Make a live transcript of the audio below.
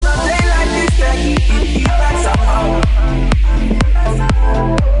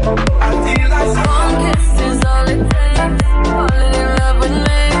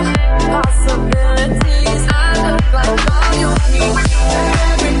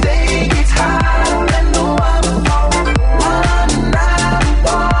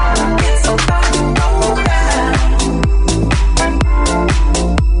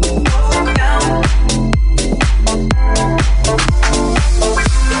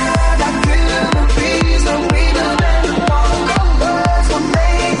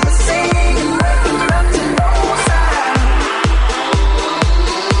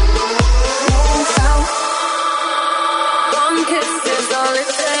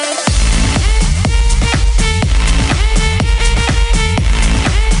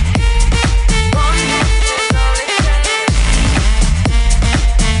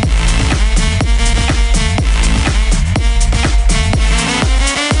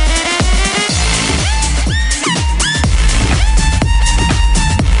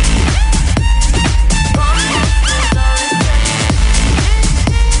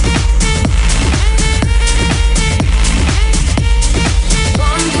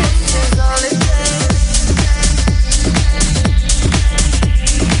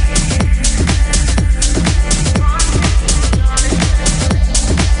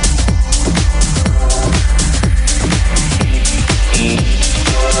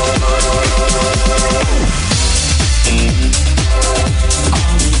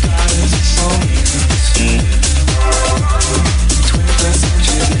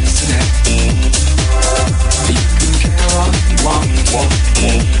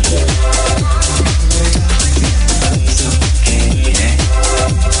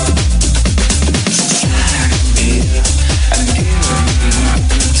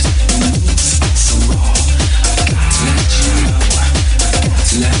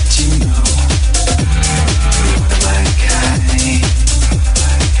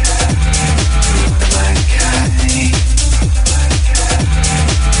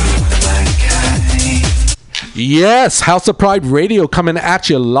Yes, House of Pride Radio coming at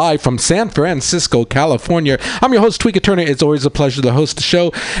you live from San Francisco, California. I'm your host, Tweeka Turner. It's always a pleasure to host the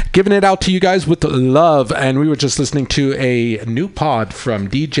show, giving it out to you guys with love. And we were just listening to a new pod from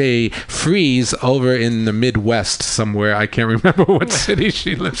DJ Freeze over in the Midwest somewhere. I can't remember what city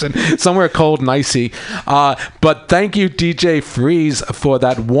she lives in. Somewhere cold and icy. But thank you, DJ Freeze, for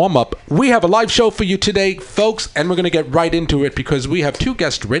that warm-up. We have a live show for you today, folks, and we're going to get right into it because we have two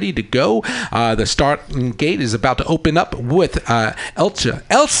guests ready to go. The starting gate is about to open up with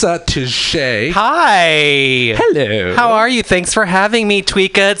Elsa Touche. Hi. Hello. How are you? Thanks for having me,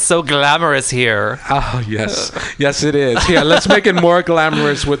 Tweeka. It's so glamorous here. Oh, yes. Yes, it is. Here, let's make it more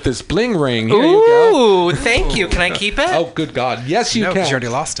glamorous with this bling ring. Here you go. Ooh, thank you. Can I keep it? Oh, good God. Yes, you can. No, because you already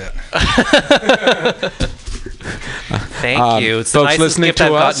lost it. Thank you. It's folks listening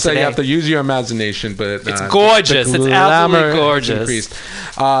to us, you have to use your imagination, but it's gorgeous. It's absolutely gorgeous.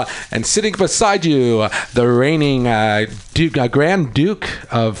 And sitting beside you, the reigning Grand Duke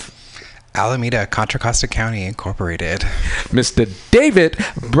of Alameda, Contra Costa County, Incorporated, Mr. David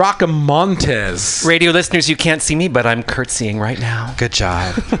Bracamontes. Radio listeners, you can't see me, but I'm curtsying right now. Good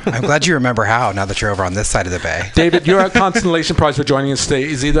job. I'm glad you remember how, now that you're over on this side of the bay. David, your consolation prize for joining us today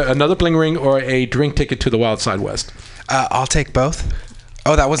is either another bling ring or a drink ticket to the Wild Side West. I'll take both.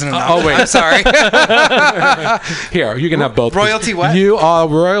 Oh, that wasn't enough. Oh, wait. I'm sorry. Here, you can have both. Royalty what? You are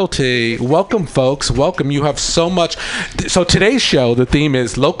royalty. Welcome, folks. Welcome. You have so much. So today's show, the theme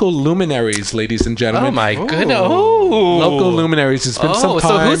is local luminaries, ladies and gentlemen. Oh, my goodness. Oh. Local luminaries. It's been some time.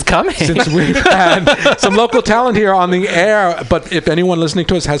 So who's coming? Since we've had some local talent here on the air. But if anyone listening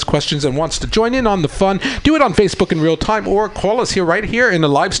to us has questions and wants to join in on the fun, do it on Facebook in real time or call us here right here in the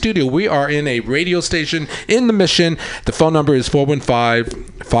live studio. We are in a radio station in the Mission. The phone number is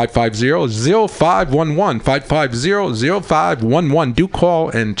 415-550-0511, 550-0511. Do call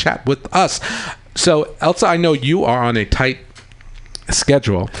and chat with us. So, Elsa, I know you are on a tight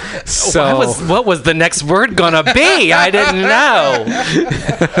schedule. So what was the next word gonna be? I didn't know.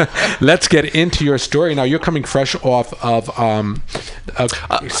 Let's get into your story now. You're coming fresh off of a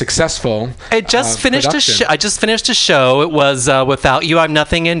successful. I just finished I just finished a show. It was Without You, I'm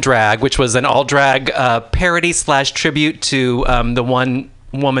Nothing in Drag, which was an all drag parody / tribute to the one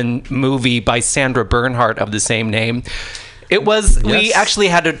woman movie by Sandra Bernhardt of the same name. It was, yes. We actually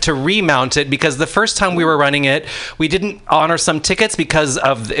had to remount it because the first time we were running it, we didn't honor some tickets because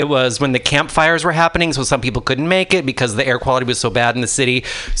it was when the campfires were happening, so some people couldn't make it because the air quality was so bad in the city.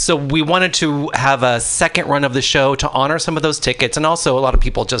 So we wanted to have a second run of the show to honor some of those tickets, and also a lot of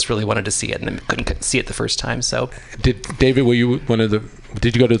people just really wanted to see it and couldn't see it the first time. So, David, were you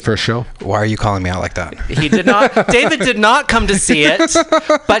did you go to the first show? Why are you calling me out like that? He did not. David did not come to see it,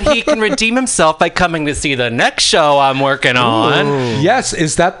 but he can redeem himself by coming to see the next show I'm working on. Ooh. Yes,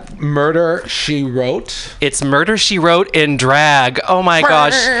 is that Murder, She Wrote? It's Murder, She Wrote in Drag. Oh my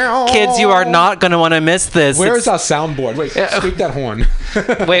gosh. Kids, you are not going to want to miss this. Where is our soundboard? Wait, squeak that horn.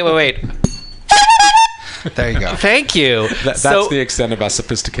 Wait. There you go. Thank you. That's the extent of our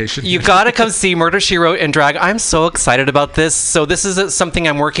sophistication. You got to come see Murder, She Wrote in Drag. I'm so excited about this. So this is something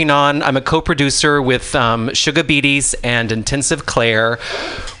I'm working on. I'm a co-producer with Sugar Beaties and Intensive Claire.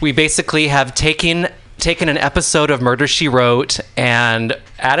 We basically have taken an episode of Murder, She Wrote and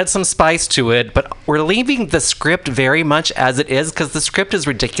added some spice to it, but we're leaving the script very much as it is because the script is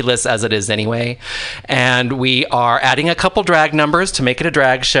ridiculous as it is anyway. And we are adding a couple drag numbers to make it a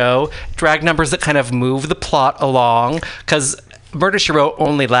drag show, drag numbers that kind of move the plot along because Murder, She Wrote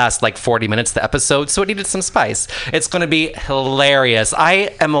only lasts like 40 minutes the episode, so it needed some spice. It's going to be hilarious.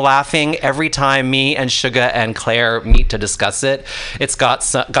 I am laughing every time me and Suga and Claire meet to discuss it. It's got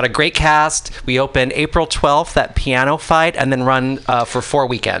a great cast. We open April 12th at Piano Fight and then run for 4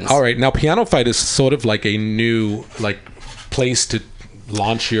 weekends. All right. Now, Piano Fight is sort of like a new place to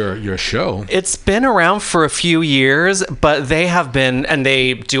launch your show. It's been around for a few years, but they have been, and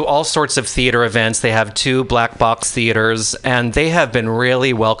they do all sorts of theater events. They have 2 black box theaters, and they have been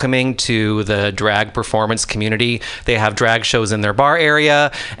really welcoming to the drag performance community. They have drag shows in their bar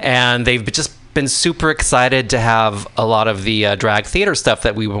area, and they've just been super excited to have a lot of the drag theater stuff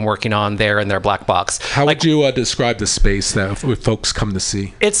that we've been working on there in their black box. How would you describe the space that folks come to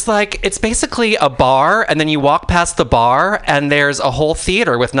see? It's basically a bar, and then you walk past the bar, and there's a whole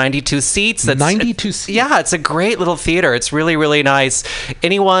theater with 92 seats. 92 seats? Yeah, it's a great little theater. It's really, really nice.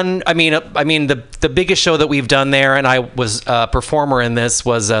 Anyone, the biggest show that we've done there, and I was a performer in this,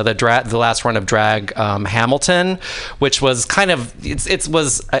 was the last run of Drag Hamilton, which was it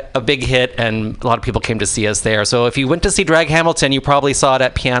was a big hit, and a lot of people came to see us there. So if you went to see Drag Hamilton, you probably saw it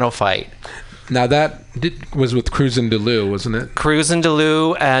at Piano Fight. Now that was with Cruz and DeLu, wasn't it? Cruz and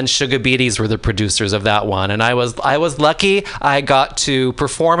DeLu and Sugar Beaties were the producers of that one, and I was lucky. I got to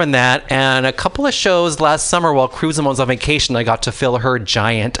perform in that, and a couple of shows last summer while Cruz was on vacation, I got to fill her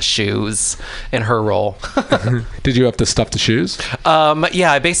giant shoes in her role. Did you have to stuff the shoes?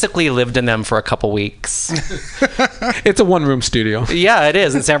 Yeah, I basically lived in them for a couple weeks. It's a one-room studio. Yeah, it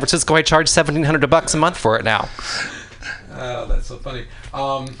is. In San Francisco, I charge $1,700 a month for it now. Oh, that's so funny.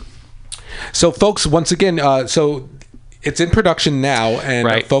 So, folks, once again, so it's in production now, and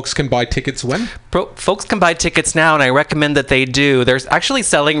right. Folks can buy tickets when? Folks can buy tickets now, and I recommend that they do. They're actually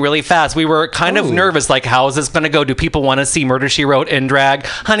selling really fast. We were kind of nervous, like, how is this going to go? Do people want to see Murder, She Wrote in drag?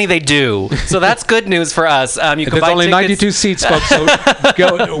 Honey, they do. So that's good news for us. You can There's buy only tickets. 92 seats, folks, so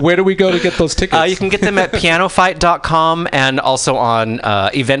where do we go to get those tickets? You can get them at pianofight.com and also on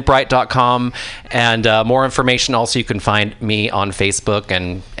eventbrite.com. And more information, also, you can find me on Facebook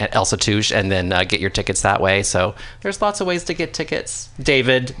and Elsa Touche, and then get your tickets that way. So there's lots of ways to get tickets.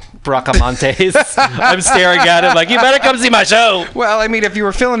 David Bracamontes. I'm staring at him like, you better come see my show. Well, I mean, if you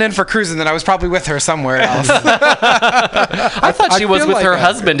were filling in for Cruising, then I was probably with her somewhere else. I thought she was with her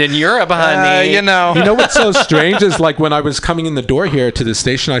husband in Europe, honey. You know what's so strange is, like, when I was coming in the door here to the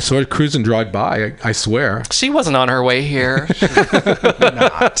station, I saw Cruising drive by. I swear. She wasn't on her way here.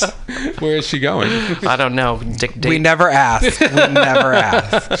 Not. Where is she going? I don't know. We never asked.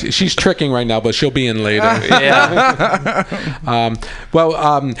 She's tricking right now, but she'll be in later. Yeah.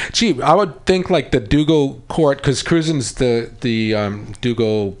 Gee, I would think like the Dougal court, because Cruisin's the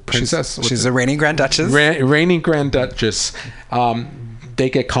Dougal princess. She's a reigning Grand Duchess. Reigning Grand Duchess. They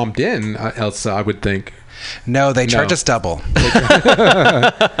get comped in, Elsa, I would think. No, they charge us double.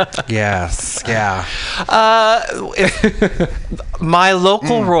 Yes, yeah. My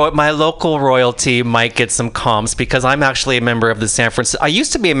local royalty might get some comps because I'm actually a member of the San Francisco. I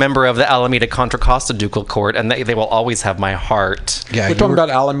used to be a member of the Alameda Contra Costa Ducal Court, and they will always have my heart. Yeah, we're talking about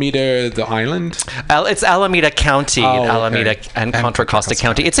Alameda, the island. It's Alameda County, Alameda and Contra Costa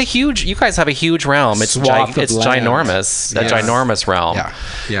County. It's a huge. You guys have a huge realm. It's ginormous. A ginormous realm.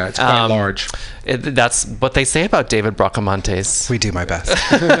 Yeah, it's quite large. That's what they say about David Bracamontes. We do my best.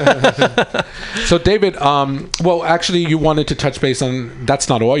 So, David, well, actually, you wanted to touch base on, that's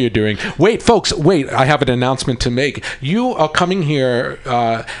not all you're doing. Wait, folks, I have an announcement to make. You are coming here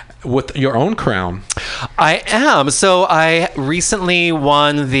with your own crown. I am. So I recently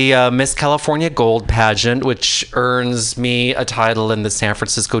won the Miss California Gold pageant, which earns me a title in the San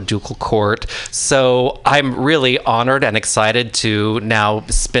Francisco Ducal Court. So I'm really honored and excited to now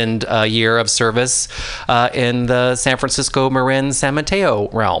spend a year of service in the San Francisco Marin San Mateo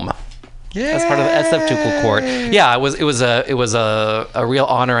realm. Yay. As part of the SF Ducal Court. Yeah, it was a real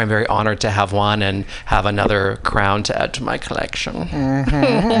honor. I'm very honored to have one and have another crown to add to my collection.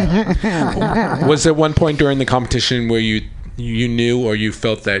 Mm-hmm. Was there one point during the competition where you knew or you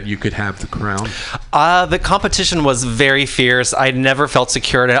felt that you could have the crown? The competition was very fierce. I never felt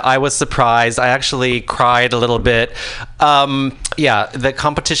secure in it. I was surprised. I actually cried a little bit. The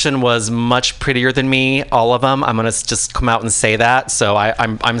competition was much prettier than me, all of them. I'm going to just come out and say that. So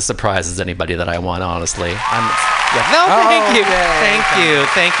I'm surprised as anybody that I won, honestly. Thank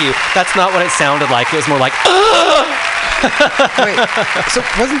you. That's not what it sounded like. It was more like, Wait, so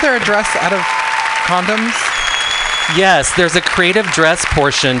wasn't there a dress out of condoms? Yes, there's a creative dress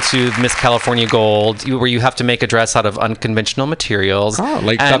portion to Miss California Gold where you have to make a dress out of unconventional materials. Oh,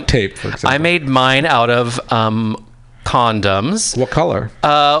 like duct tape, for example. I made mine out of condoms. What color?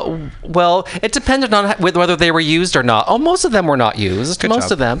 Well, it depended on whether they were used or not. Oh, most of them were not used. Good most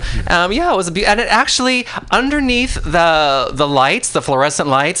job. of them. It was and it actually underneath the lights, the fluorescent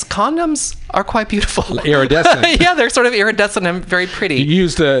lights, condoms are quite beautiful. Iridescent. Yeah, they're sort of iridescent and very pretty. You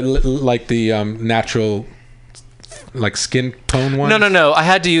used the natural like skin tone ones? No.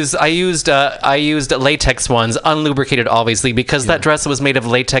 I used latex ones, unlubricated, obviously, because that dress was made of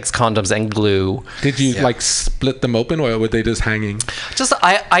latex condoms and glue. Did you like split them open, or were they just hanging? Just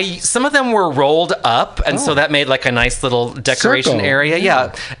some of them were rolled up, and so that made like a nice little decoration Circle. area.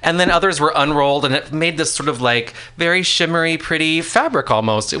 Yeah, and then others were unrolled, and it made this sort of like very shimmery, pretty fabric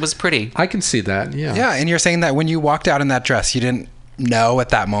almost. It was pretty. I can see that. Yeah. Yeah, and you're saying that when you walked out in that dress, you didn't know at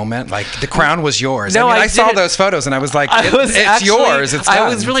that moment, like the crown was yours. No, I saw didn't. those photos and I was like, it's yours. It's done. I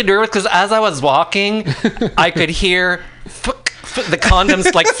was really nervous because as I was walking, I could hear the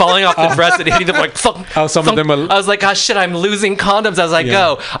condoms like falling off the dress and hitting them like some of them were... I was like, oh shit, I'm losing condoms as I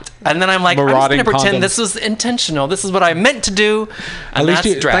go. And then I'm like, Marauding I'm just going to pretend condoms. this was intentional. This is what I meant to do. And At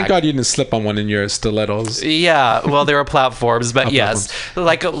least drag. thank God you didn't slip on one in your stilettos. Yeah, well, there were platforms, but yes,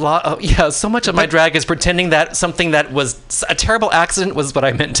 like a lot of, so much of my drag is pretending that something that was a terrible accident was what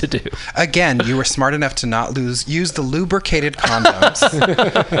I meant to do. Again, you were smart enough to not use the lubricated condoms.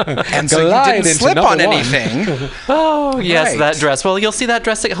 And so Glide you didn't into slip number on one. anything. Oh, yes, Right. that dress. Well, you'll see that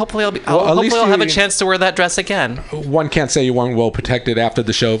dress. Hopefully, at least I'll have a you- chance to wear that dress again. One can't say you weren't well protected after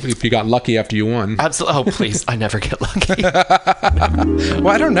the show if you got lucky after you won. Absolutely. Oh, please. I never get lucky. Well,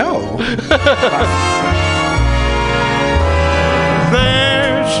 I don't know.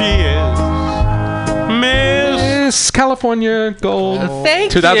 There she is, Miss. California Gold.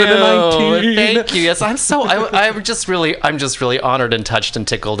 Thank 2019. you. Thank you. Yes, I'm just really honored and touched and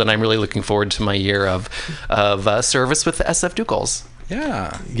tickled, and I'm really looking forward to my year of service with the SF Dugals.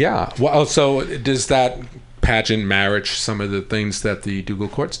 Yeah. Yeah. Well, so does that pageant marriage some of the things that the Dugal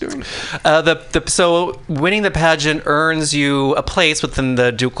Court's doing? So winning the pageant earns you a place within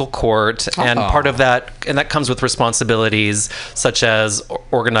the ducal court, and part of that, and that comes with responsibilities such as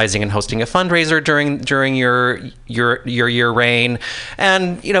organizing and hosting a fundraiser during your year reign,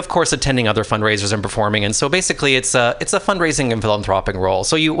 and of course attending other fundraisers and performing. And so basically, it's a fundraising and philanthropic role.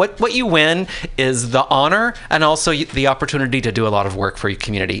 So what you win is the honor and also the opportunity to do a lot of work for your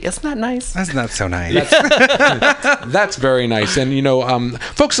community. Isn't that nice? Isn't that so nice? That's very nice. And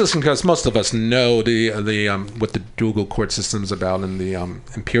folks listening to us, most of us know the what the Dugal court system is about and the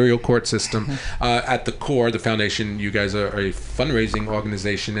imperial court system. At the core, the foundation, you guys are a fundraising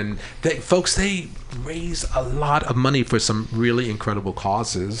organization, and they raise a lot of money for some really incredible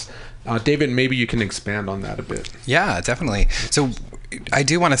causes. David, maybe you can expand on that a bit. Yeah, definitely. So I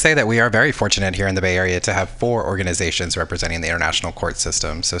do want to say that we are very fortunate here in the Bay Area to have 4 organizations representing the international court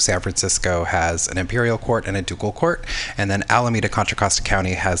system. So San Francisco has an imperial court and a ducal court, and then Alameda Contra Costa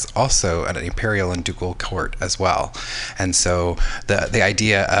County has also an imperial and ducal court as well. And so the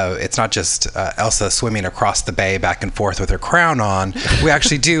idea of it's not just Elsa swimming across the bay back and forth with her crown on. We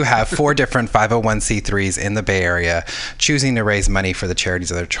actually do have 4 different 501c3s in the Bay Area choosing to raise money for the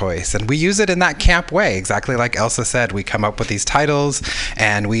charities of their choice. And we use it in that camp way, exactly like Elsa said. We come up with these titles,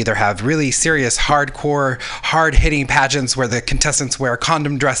 and we either have really serious, hardcore, hard-hitting pageants where the contestants wear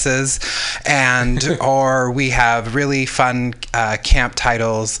condom dresses, or we have really fun camp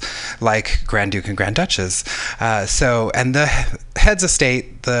titles like Grand Duke and Grand Duchess. And the heads of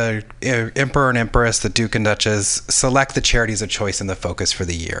state, the emperor and empress, the duke and duchess, select the charities of choice and the focus for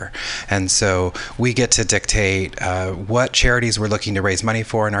the year. And so we get to dictate what charities we're looking to raise money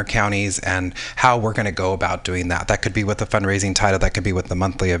for in our counties and how we're going to go about doing that. That could be with the fundraising title, that could be with the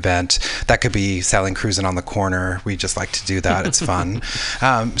monthly event, that could be selling cruising on the corner. We just like to do that. It's fun.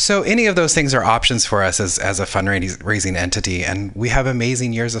 So any of those things are options for us as a fundraising entity, and we have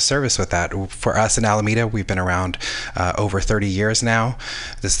amazing years of service with that. For us in Alameda, we've been around over 30 years now.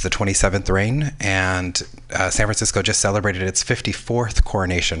 This is the 27th reign, and San Francisco just celebrated its 54th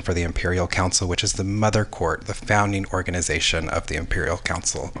coronation for the Imperial Council, which is the mother court, the founding organization of the Imperial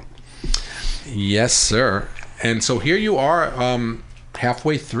Council. Yes, sir. And so here you are,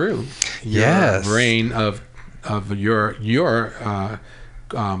 halfway through your reign of your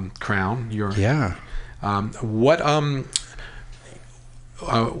crown.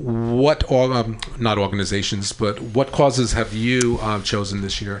 Not organizations, but what causes have you chosen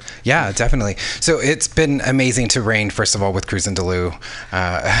this year? Yeah, definitely. So it's been amazing to reign, first of all, with Cruisin' Delu.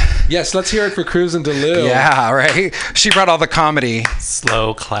 Yes, let's hear it for Cruisin' Delu. Yeah, right? She brought all the comedy.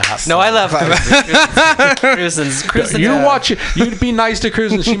 Slow clap. No, I love Cruisin'. You watch it. You'd be nice to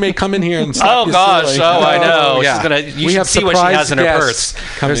Cruisin'. She may come in here and stop you gosh. silly. Oh, I know. Yeah. She's gonna. You should see what she has in her purse.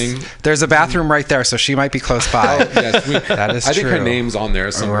 Coming. There's a bathroom right there, so she might be close by. Yes, that is I think true. her name's on there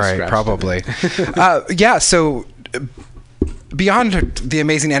somewhere. Right, scratched probably. in it. So beyond the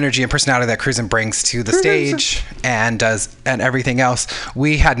amazing energy and personality that Cruisin' brings to the stage and everything else,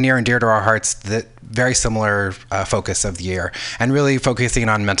 we had near and dear to our hearts that very similar focus of the year, and really focusing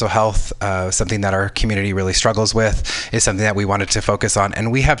on mental health, something that our community really struggles with, is something that we wanted to focus on. And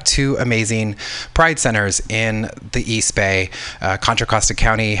we have two amazing Pride centers in the East Bay. Contra Costa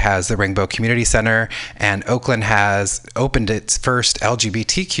County has the Rainbow Community Center, and Oakland has opened its first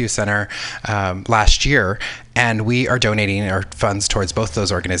LGBTQ center last year. And we are donating our funds towards both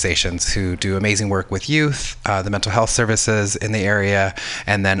those organizations who do amazing work with youth, the mental health services in the area,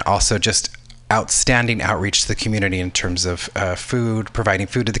 and then also just outstanding outreach to the community in terms of food, providing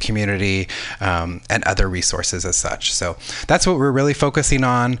food to the community, and other resources as such. So that's what we're really focusing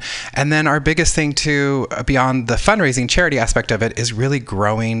on. And then our biggest thing too, beyond the fundraising charity aspect of it, is really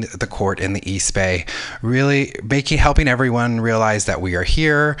growing the court in the East Bay, really helping everyone realize that we are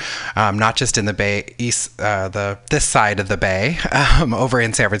here, not just in the Bay East, this side of the Bay, over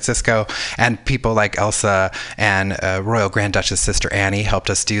in San Francisco, and people like Elsa and Royal Grand Duchess Sister Annie helped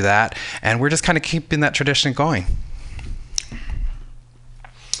us do that. And we're just kind of keeping that tradition going.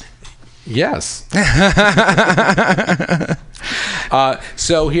 Yes.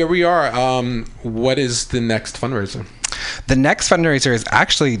 So here we are. What is the next fundraiser? The next fundraiser is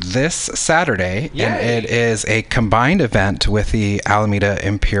actually this Saturday. Yay. And it is a combined event with the Alameda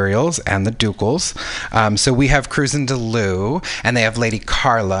Imperials and the Ducals. So we have Cruisin' Delu, and they have Lady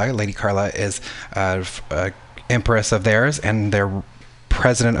Carla. Lady Carla is empress of theirs, and they're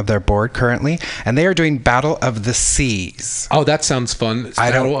president of their board currently, and they are doing Battle of the Seas. Oh, that sounds fun. It's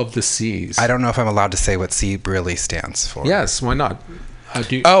Battle of the Seas. I don't know if I'm allowed to say what C really stands for. Yes, why not? I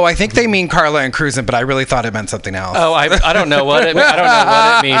think they mean Carla and Cruisin', but I really thought it meant something else. Oh, I don't know what it means.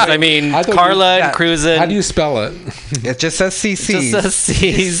 I mean, Carla and Cruisin'. How do you spell it? It just says CCs. Just says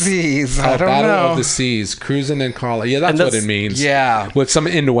C's. I don't Battle know. of the Seas, Cruisin' and Carla. Yeah, that's what it means. Yeah. With some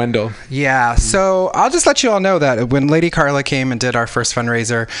innuendo. Yeah. So I'll just let you all know that when Lady Carla came and did our first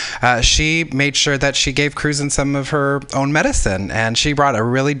fundraiser, she made sure that she gave Cruisin' some of her own medicine, and she brought a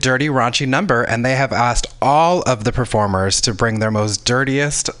really dirty, raunchy number, and they have asked all of the performers to bring their most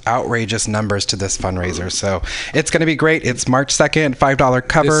dirtiest, outrageous numbers to this fundraiser. So it's going to be great. It's March 2nd, $5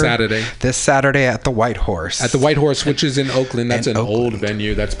 cover. This Saturday at the White Horse. At the White Horse, which is in Oakland. That's an old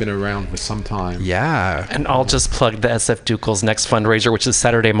venue that's been around for some time. Yeah. And I'll just plug the SF Ducals' next fundraiser, which is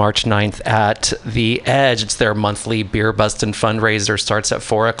Saturday, March 9th at The Edge. It's their monthly beer bustin' fundraiser. Starts at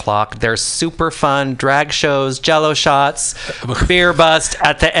 4 o'clock. They're super fun. Drag shows, jello shots, beer bust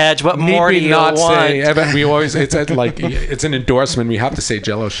at The Edge. What more do you want? Evan, it's an endorsement. We have to say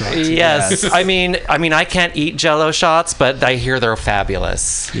jello shots. Yes. I mean, I can't eat jello shots, but I hear they're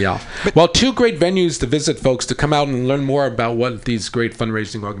fabulous. Yeah. Well, two great venues to visit, folks, to come out and learn more about what these great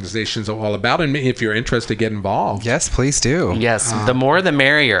fundraising organizations are all about. And if you're interested, get involved. Yes, please do. Yes. The more, the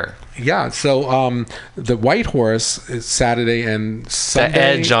merrier. Yeah. So the White Horse is Saturday and Sunday. The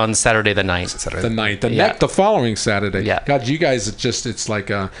Edge on Saturday the 9th. The 9th. The following Saturday. Yeah. God, you guys, it's like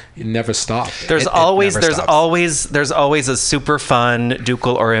it never stops. There's always a super fun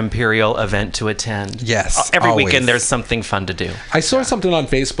ducal or imperial event to attend. Yes. Every weekend there's something fun to do. I saw something on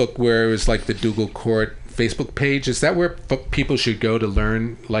Facebook where it was like the Ducal Court Facebook page. Is that where people should go to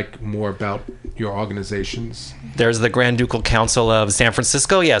learn more about your organizations? There's the Grand Ducal Council of San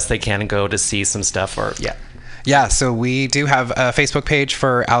Francisco. Yes, they can go to see some stuff Yeah, so we do have a Facebook page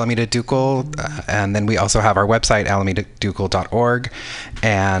for Alameda Ducal, and then we also have our website, alamedaducal.org,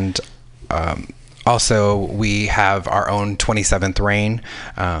 and also we have our own 27th Reign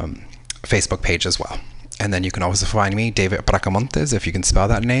Facebook page as well. And then you can also find me, David Bracamontes. If you can spell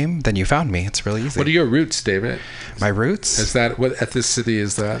that name, then you found me. It's really easy. What are your roots, David? My roots? Is that what ethnicity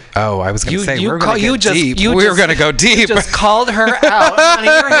is that? Oh, I was going to say we're going to go deep. We're going to go deep. You just called her out. Honey,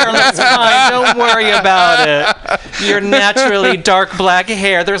 your hair looks fine. Don't worry about it. Your naturally dark black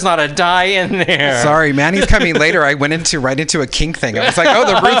hair. There's not a dye in there. Sorry, Manny's coming later. I went right into a kink thing. I was like, oh,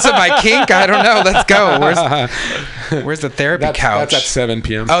 the roots of my kink? I don't know. Let's go. Where's the therapy couch? That's at 7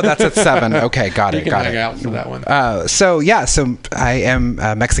 p.m. Oh, that's at 7. Okay, got it. You can hang out for that one. So I am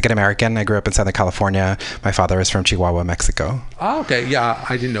Mexican-American. I grew up in Southern California. My father is from Chihuahua, Mexico. Oh, okay. Yeah,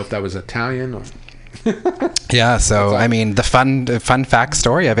 I didn't know if that was Italian or... Yeah, so I mean, the fun fact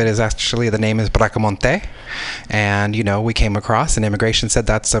story of it is actually the name is Bracamonte, and we came across and immigration said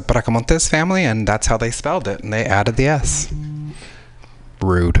that's a Bracamontes family, and that's how they spelled it, and they added the S.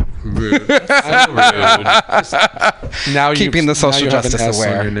 Rude. Now keeping the social justice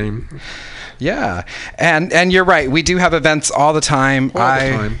aware. On your name. Yeah, and you're right. We do have events all the time.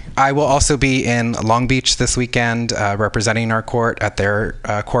 I will also be in Long Beach this weekend representing our court at their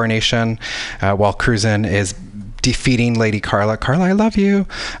coronation while Cruisin' is defeating Lady Carla. Carla, I love you,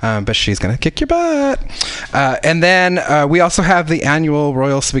 but she's going to kick your butt. And then we also have the annual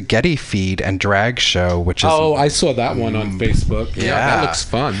Royal Spaghetti Feed and Drag Show, which is... Oh, I saw that one on Facebook. Yeah, that looks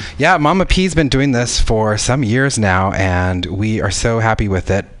fun. Yeah, Mama P's been doing this for some years now, and we are so happy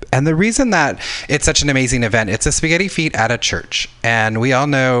with it. And the reason that it's such an amazing event, it's a spaghetti feed at a church. And we all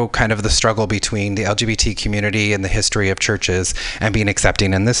know kind of the struggle between the LGBT community and the history of churches and being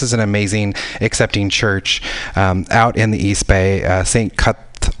accepting. And this is an amazing accepting church out in the East Bay, St.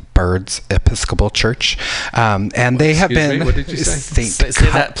 Cuthbert's Episcopal Church. And they have been... What did you say?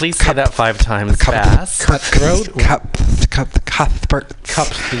 Please say that 5 times fast. Cutthroat? Cuthbert.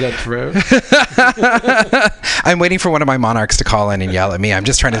 Cups to the throat? I'm waiting for one of my monarchs to call in and yell at me. I'm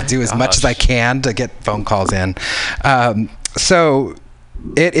just trying to do as much as I can to get phone calls in. So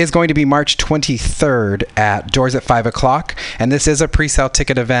it is going to be March 23rd at doors at 5 o'clock. And this is a pre-sale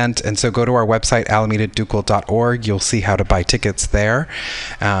ticket event. And so go to our website, alamedaducal.org. You'll see how to buy tickets there.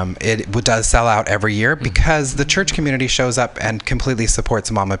 It does sell out every year because the church community shows up and completely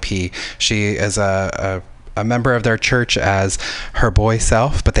supports Mama P. She is a member of their church as her boy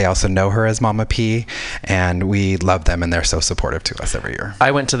self, but they also know her as Mama P, and we love them, and they're so supportive to us every year.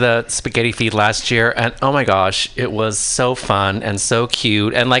 I went to the spaghetti feed last year, and oh my gosh, it was so fun and so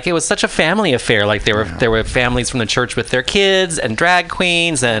cute, and like it was such a family affair. Like there were families from the church with their kids and drag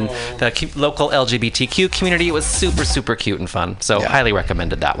queens and the local LGBTQ community. It was super, super cute and fun. So highly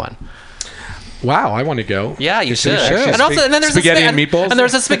recommended that one. Wow, I want to go. Yeah, you should. Actually, And then there's spaghetti and meatballs. And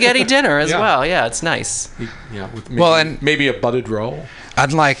there's a spaghetti dinner as well. Yeah, it's nice. Yeah, with maybe a buttered roll.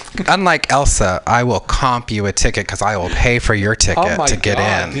 Unlike Elsa, I will comp you a ticket because I will pay for your ticket to get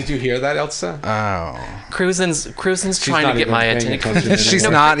in. Did you hear that, Elsa? Oh. Cruisin's trying to get my attention. She's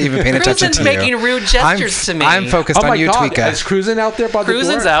not even paying attention to you. Cruisin's making rude gestures to me. I'm focused on you, Tweeka. Is Cruisin out there by the door?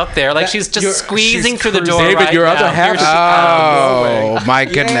 Cruisin's out there. Like she's just squeezing through the door David, right your now. other half is Oh, my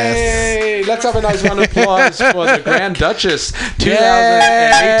goodness. Yay! Let's have a nice round of applause for the Grand Duchess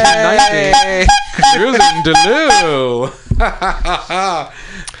 2018-19. Cruisin' Delu.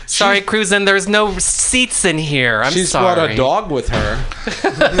 Sorry, Cruisin', there's no seats in here. I'm She's sorry. brought a dog with her.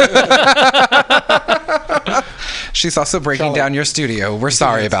 She's also breaking down your studio. We're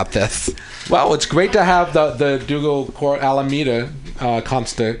sorry about this. Well, it's great to have the Dougal Court Alameda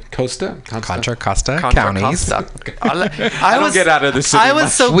Contra Costa counties. I don't get out of the city. I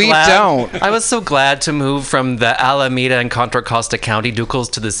was so We glad. don't. I was so glad to move from the Alameda and Contra Costa County Ducals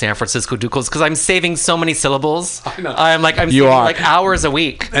to the San Francisco Ducals because I'm saving so many syllabos. I know. I'm saving like hours a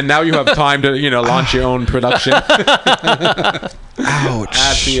week. And now you have time to launch your own production. Ouch.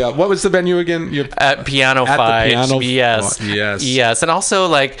 At the what was the venue again? At Piano At the 5. Piano- Yes. Oh, yes. Yes. And also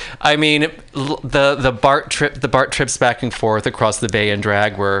the BART trips back and forth across the bay in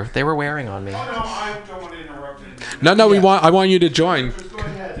drag were wearing on me. No, I don't want to interrupt it. No, I want you to join. Just go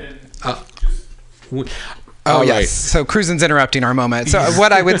ahead and Oh, All yes. right. So Cruisin's interrupting our moment. So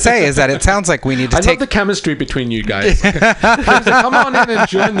what I would say is that it sounds like we need to I take... love the chemistry between you guys. Come on in and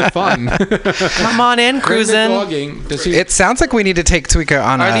join the fun. Come on in, Cruisin'. It sounds like we need to take Tweeka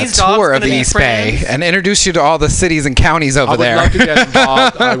on Are a these dogs tour of the gonna be East Bay friends? and introduce you to all the cities and counties over there. I would love to get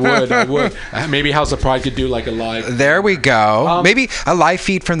involved. I would. Maybe House of Pride could do like a live. There we go. Maybe a live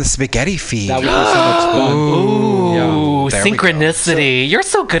feed from the spaghetti feed. That would be so much fun. Ooh, Yeah. There we go. synchronicity. You're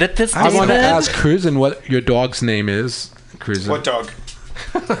so good at this, I want to David. ask Cruisin what your dog's name is. Cruisin. What dog?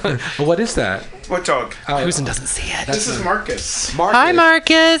 What is that? What dog? Cruisin' doesn't see it. This is Marcus. Hi,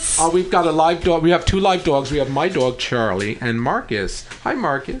 Marcus. We've got a live dog. We have 2 live dogs. We have my dog Charlie and Marcus. Hi,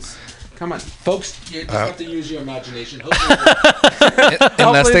 Marcus. Come on, folks. You just have to use your imagination.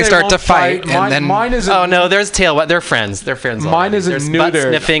 Unless they start to fight, and then... Mine is. Oh no, there's tail. They're friends. They're friends. Mine already. is a There's neutered. butt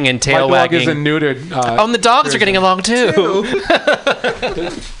sniffing and tail my dog wagging. is a neutered. And the dogs are getting along too.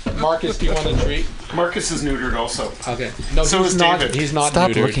 Marcus, do you want a treat? Marcus is neutered also. Okay. No, So he's is not. David. He's not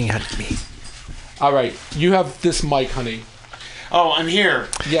Stop neutered. looking at me. All right, you have this mic, honey. Oh, I'm here.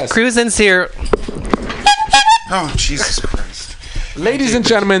 Yes. Cruisin's here. Oh, Jesus Christ. Ladies and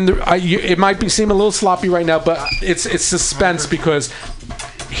gentlemen, it might seem a little sloppy right now, but it's suspense because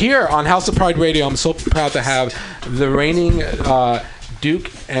here on House of Pride Radio, I'm so proud to have the reigning Duke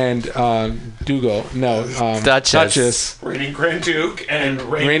and Dougal, Duchess. Reigning Grand Duke and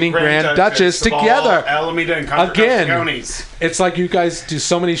Reigning Grand Duchess of all together. Alameda and Contra Costa Again. counties. It's like you guys do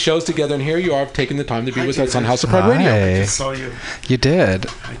so many shows together, and here you are taking the time to be with us on House of Pride Radio. Hi. I saw you. You did.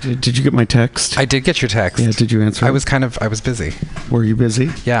 Did you get my text? I did get your text. Yeah, did you answer? I was busy. Were you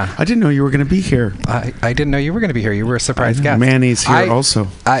busy? Yeah. I didn't know you were going to be here. I didn't know you were going to be here. You were a surprise guest. Manny's here also.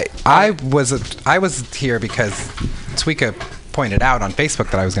 I was here because Tweeka pointed out on Facebook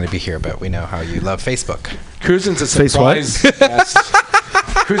that I was going to be here, but we know how you love Facebook. Cruisin's a Face what? surprise guest.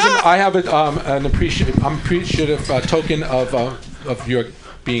 Cruisin, I have I'm appreciative token of your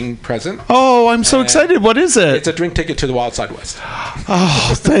being present. Oh, I'm so excited. What is it? It's a drink ticket to the Wild Side West.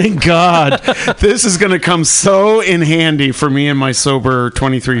 Oh, thank God. This is going to come so in handy for me and my sober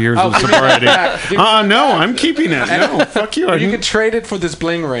 23 years of give me sobriety. that back. Give me that No, back. I'm keeping it. No, fuck you. You can trade it for this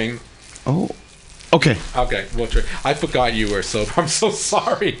bling ring. Oh, okay. Okay, we'll trade. I forgot you were sober. I'm so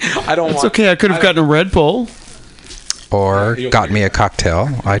sorry. I don't It's want. okay. I could have gotten a Red Bull, Or got me a cocktail.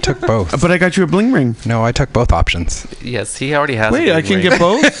 I took both. but I got you a bling ring. No, I took both options. Yes, he already has. Wait, a I bling can ring. get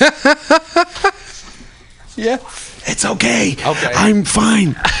both? Yeah. It's okay. Okay. I'm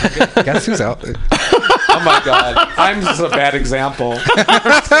fine. Guess who's out? Oh my God. I'm just a bad example.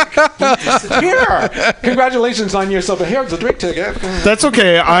 Here. Congratulations on your sober. Here's a drink ticket. That's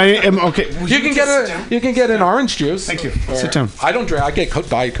okay. I am okay. You can get an orange juice. Thank you. Or- Sit down. I don't drink. I get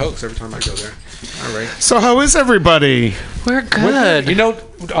Diet Cokes every time I go there. All right. So how is everybody? We're good. You know,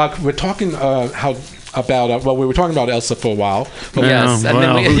 we're talking we were talking about Elsa for a while. But Yes. Oh,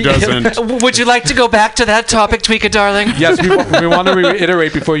 well, who doesn't? Would you like to go back to that topic, Tweeka, darling? Yes, we want to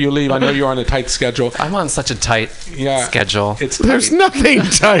reiterate before you leave. I know you're on a tight schedule. I'm on such a tight schedule. It's There's tight. nothing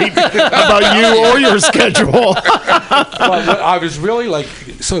tight about you or your schedule. But I was really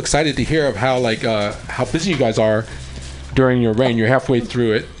so excited to hear of how busy you guys are during your reign. You're halfway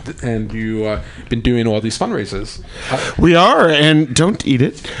through it, and you been doing all these fundraisers. We are, and don't eat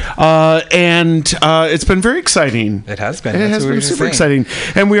it. And it's been very exciting. It has been. It That's has what we been were super just saying.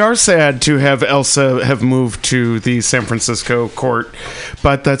 exciting. And we are sad to have Elsa have moved to the San Francisco court,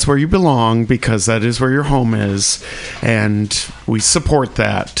 but that's where you belong because that is where your home is, and we support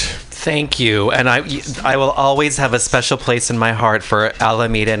that. Thank you, and I will always have a special place in my heart for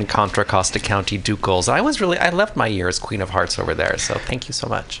Alameda and Contra Costa County Ducals. I loved my year as Queen of Hearts over there, so thank you so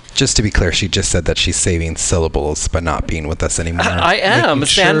much. Just to be clear, she just said that she's saving syllables but not being with us anymore. I am.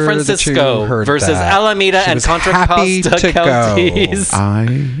 Making San sure that you Francisco heard versus that. Alameda She and was Contra happy Costa to go. counties. I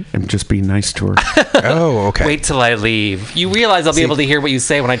am just being nice to her. Oh, okay. Wait till I leave. You realize I'll be able to hear what you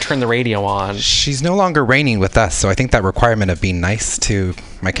say when I turn the radio on. She's no longer reigning with us, so I think that requirement of being nice to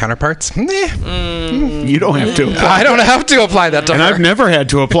my counterparts, You don't have to apply. I don't have to apply that to And her. I've never had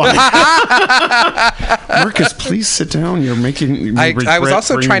to apply. Marcus, please sit down. You're making me I was regret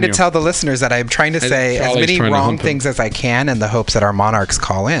also bringing trying to you. tell the listeners that I'm trying to say as Charlie's many trying to wrong hump him. things as I can in the hopes that our monarchs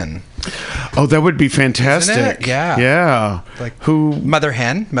call in. Oh, that would be fantastic. Isn't it? Yeah. Yeah. Like Who? Mother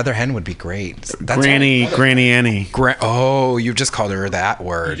Hen would be great. That's Granny Annie. Oh, you just called her that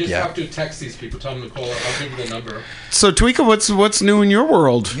word. Yeah. to text these people. Tell them to call. I'll give you the number. So, Tweeka, what's new in your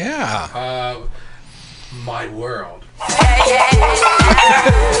world? Yeah. My world.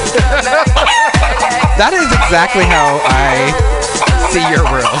 That is exactly how I see your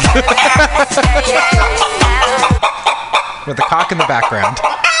world. With the cock in the background.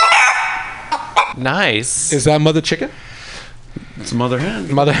 Nice. Is that Mother Chicken? It's Mother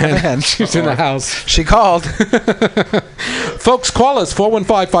Hen. Mother Hen. Hen. She's in the house. She called. Folks, call us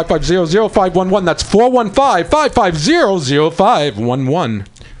 415-550-0511. That's 415-550-0511.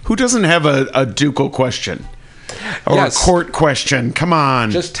 Who doesn't have a ducal question? Or Yes. a court question? Come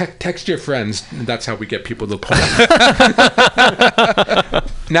on. Just text your friends. That's how we get people to call.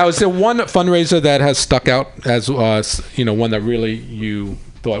 Now, is there one fundraiser that has stuck out as one that really you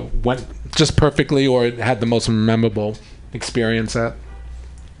thought went just perfectly or had the most memorable experience at?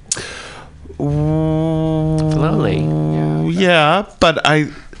 Slowly. Yeah, but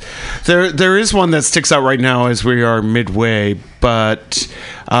there is one that sticks out right now as we are midway, but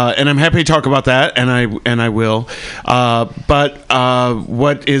and I'm happy to talk about that, and I will. But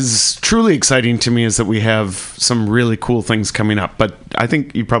what is truly exciting to me is that we have some really cool things coming up. But I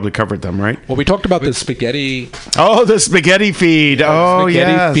think you probably covered them, right? Well, we talked about the spaghetti. Oh, the spaghetti feed. Spaghetti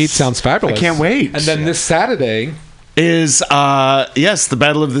yes. feed sounds fabulous. I can't wait. And then this Saturday, is yes, the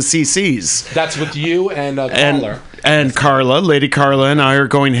Battle of the CCs. that's with you and Caller. And Carla, Lady Carla, and I are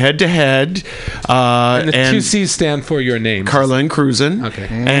going head to head. And the two C's stand for your name. Carla and Cruisin. Okay.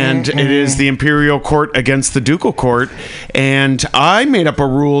 And it is the Imperial Court against the Ducal Court. And I made up a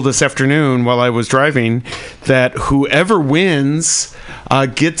rule this afternoon while I was driving that whoever wins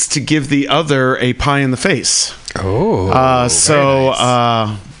gets to give the other a pie in the face. Oh. So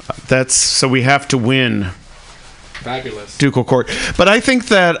nice. so we have to win. Fabulous. Ducal Court. But I think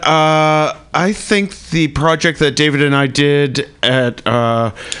that the project that David and I did at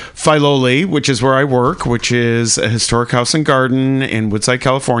Filoli, which is where I work, which is a historic house and garden in Woodside,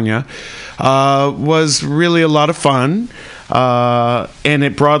 California, was really a lot of fun, and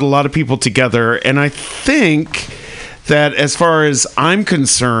it brought a lot of people together. And I think that as far as I'm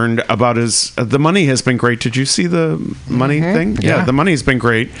concerned about is the money has been great. Did you see the money thing? Yeah, the money's been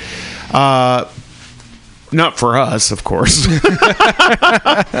great. Not for us, of course,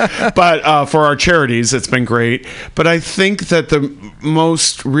 but for our charities, it's been great. But I think that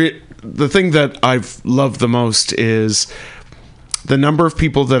the thing that I've loved the most is the number of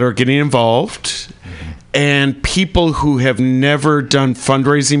people that are getting involved and people who have never done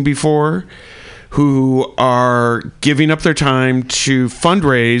fundraising before, who are giving up their time to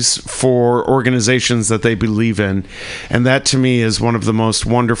fundraise for organizations that they believe in. And that, to me, is one of the most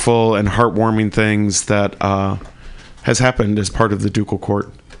wonderful and heartwarming things that has happened as part of the Ducal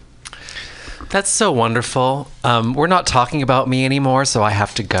Court. That's so wonderful. We're not talking about me anymore, so I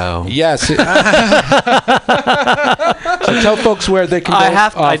have to go. Yes. So tell folks where they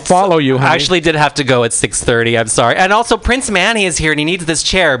can follow you, honey. I actually did have to go at 6:30. I'm sorry. And also, Prince Manny is here, and he needs this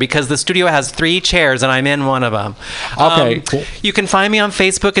chair because the studio has 3 chairs, and I'm in one of them. Okay, cool. You can find me on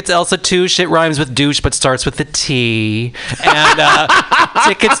Facebook. It's Elsa Touche. It rhymes with douche, but starts with a T. And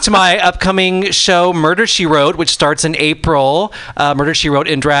tickets to my upcoming show, Murder, She Wrote, which starts in April. Murder, She Wrote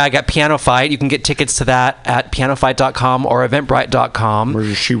in drag at Piano Fight. You can get tickets to that at pianofight.com or eventbrite.com.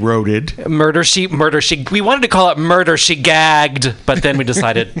 Murder, She Wrote it. Murder, She. We wanted to call it Murder, She Gagged, but then we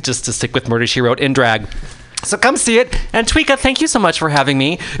decided just to stick with Murder, She Wrote in drag. So come see it. And Tweeka, thank you so much for having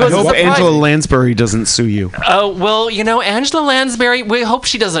me. I hope Angela Lansbury doesn't sue you. Oh, well, Angela Lansbury, we hope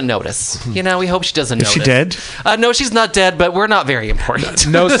she doesn't notice. We hope she doesn't notice. Is she dead? No, she's not dead, but we're not very important.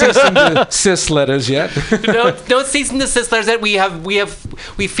 No cease and desist letters yet. No cease and desist letters yet.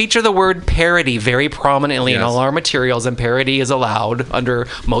 We feature the word parody very prominently in all our materials, and parody is allowed under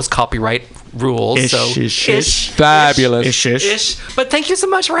most copyright rules. Ish. Fabulous. Ish. But thank you so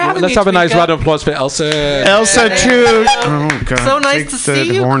much for having me. Let's have a nice round of applause for Elsa. Elsa too. Oh God! So nice to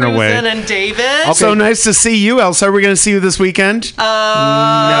see you, Cruisin' and David. Okay. So nice to see you, Elsa. Are we going to see you this weekend? No,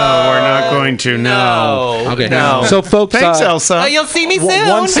 we're not going to. No. Okay. No. So, folks, thanks, Elsa. You'll see me soon.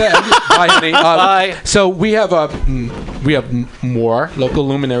 Bye, honey. Bye. So we have more local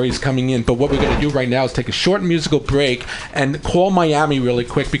luminaries coming in, but what we're going to do right now is take a short musical break and call Miami really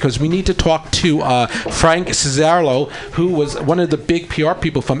quick because we need to talk to Frank Cesarlo, who was one of the big PR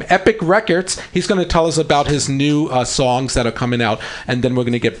people from Epic Records. He's going to tell us about his new songs that are coming out, and then we're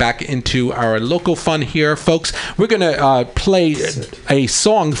going to get back into our local fun here, folks. We're going to play a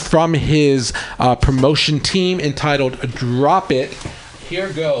song from his promotion team entitled Drop It.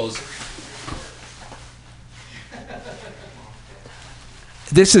 Here goes.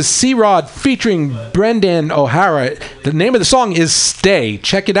 This is C-Rod featuring Brendan O'Hara. The name of the song is Stay.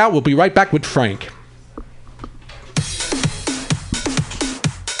 Check it out. We'll be right back with Frank.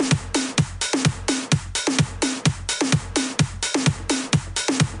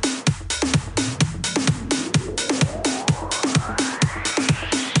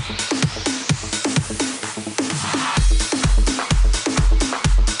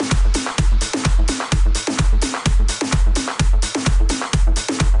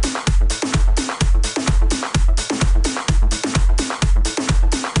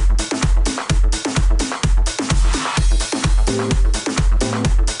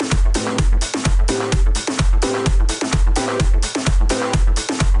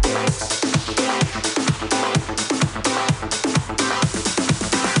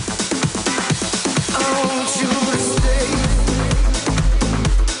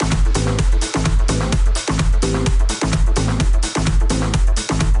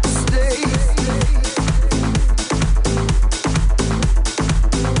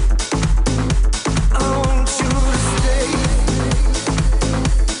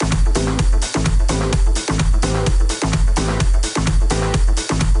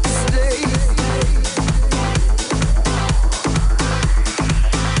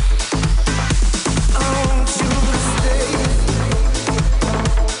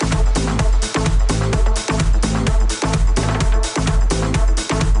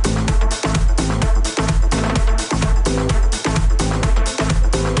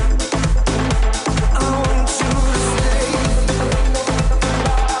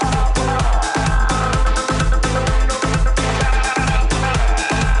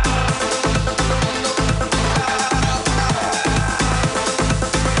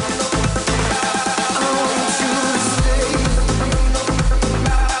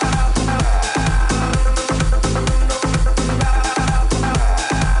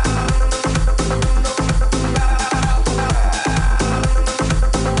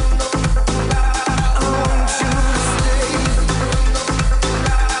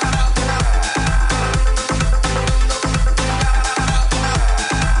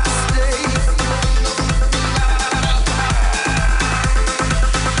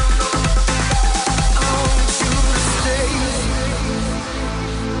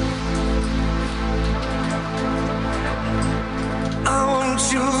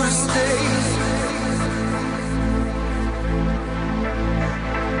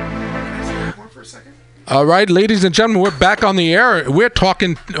 All right, ladies and gentlemen, we're back on the air. We're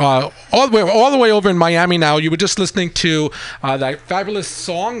talking all the way over in Miami now. You were just listening to that fabulous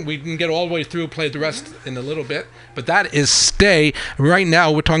song. We can get all the way through, play the rest in a little bit. But that is Stay. Right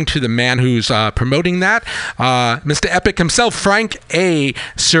now, we're talking to the man who's promoting that, Mr. Epic himself, Frank A.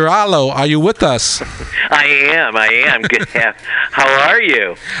 Cirallo. Are you with us? I am. Good. How are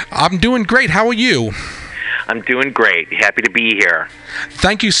you? I'm doing great. How are you? I'm doing great. Happy to be here.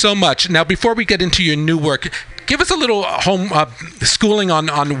 Thank you so much. Now, before we get into your new work, give us a little home schooling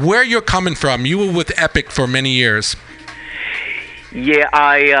on where you're coming from. You were with Epic for many years. Yeah,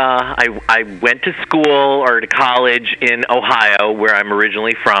 I went to school or to college in Ohio, where I'm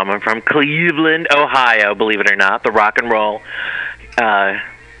originally from. I'm from Cleveland, Ohio, believe it or not, the rock and roll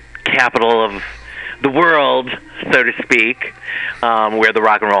capital of the world, so to speak, where the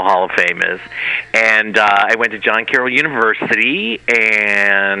Rock and Roll Hall of Fame is. And I went to John Carroll University,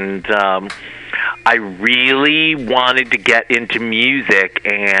 and I really wanted to get into music,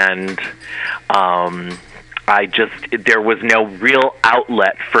 and there was no real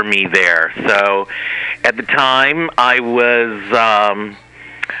outlet for me there. So at the time, I was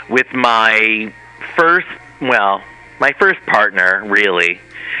with my first partner, really,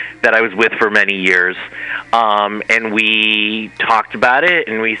 that I was with for many years, and we talked about it,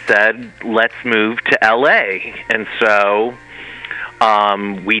 and we said, let's move to L.A., and so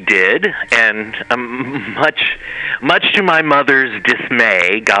we did, and much to my mother's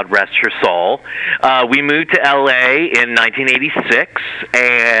dismay, God rest her soul, we moved to L.A. in 1986,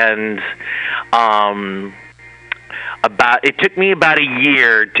 and it took me about a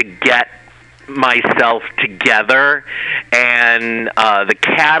year to get myself together, and the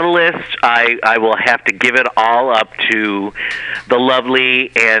catalyst, I will have to give it all up to the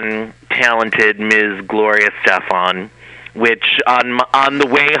lovely and talented Ms. Gloria Stefan, which on the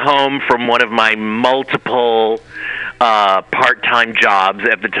way home from one of my multiple part-time jobs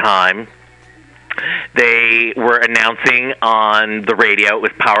at the time, they were announcing on the radio, it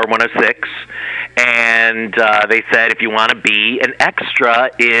was Power 106, and they said, if you want to be an extra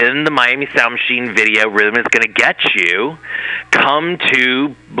in the Miami Sound Machine video Rhythm Is Gonna Get You, come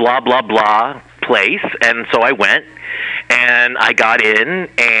to blah, blah, blah place. And so I went, and I got in,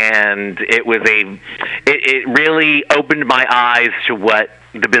 and it really opened my eyes to what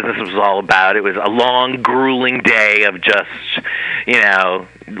the business was all about. It was a long, grueling day of just,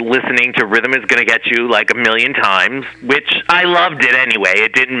 listening to Rhythm Is Gonna Get You like a million times, which I loved it anyway.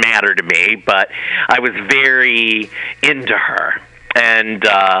 It didn't matter to me, but I was very into her. And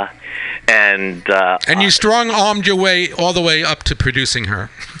you strong-armed your way all the way up to producing her.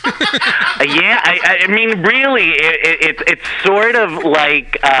 Yeah, I mean, really, it's sort of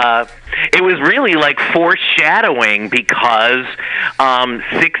like it was really like foreshadowing, because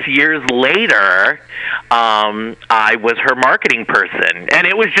 6 years later, I was her marketing person, and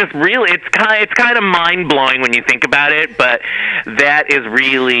it was just really it's kind of mind blowing when you think about it, but that is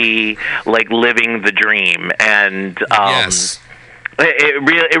really like living the dream, and yes.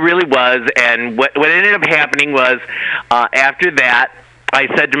 It really was. And what ended up happening was, after that, I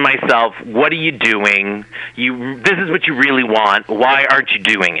said to myself, what are you doing? This is what you really want. Why aren't you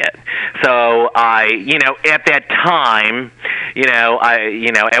doing it? So at that time,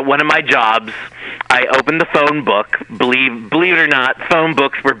 at one of my jobs, I opened the phone book. Believe it or not, phone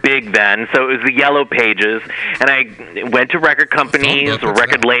books were big then, so it was the yellow pages. And I went to record companies or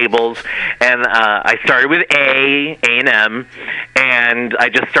record labels, and I started with A&M, and I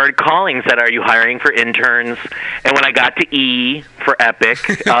just started calling, said, are you hiring for interns? And when I got to E for Epic,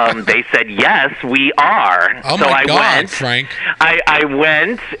 they said, yes, we are. Oh, so my God, went, Frank. I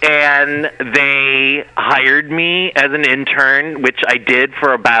went, and they hired me as an intern, which I did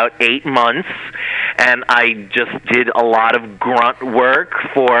for about 8 months. And I just did a lot of grunt work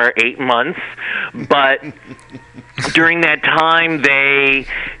for 8 months. But during that time, they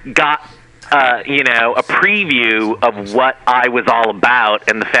got a preview of what I was all about,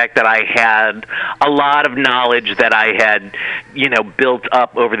 and the fact that I had a lot of knowledge that I had, built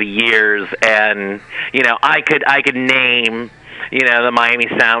up over the years, and I could name the Miami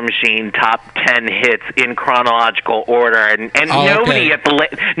Sound Machine top 10 hits in chronological order, and nobody at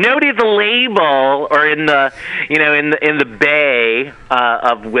the label or in the in the bay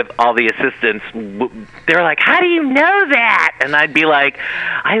with all the assistants, they're like, how do you know that? And I'd be like,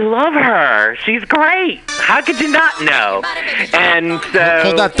 I love her, she's great, how could you not know? And so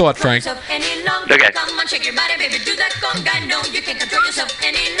hold that thought, Frank.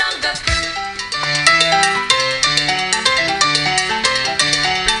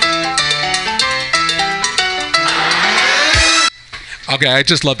 Okay. Okay, I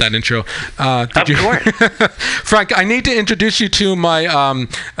just love that intro. Of course. Frank, I need to introduce you to my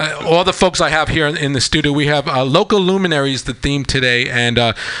all the folks I have here in the studio. We have local luminaries, the theme today, and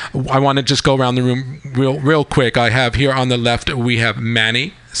I want to just go around the room real quick. I have here on the left, we have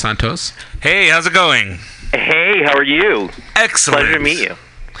Manny Santos. Hey, how's it going? Hey, how are you? Excellent. Pleasure to meet you.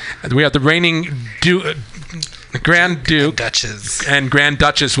 We have the reigning Grand Duke Duchess. and Grand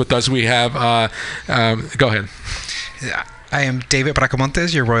Duchess with us. We have, go ahead. I am David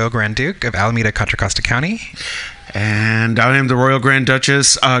Bracamontes, your Royal Grand Duke of Alameda, Contra Costa County. And I am the Royal Grand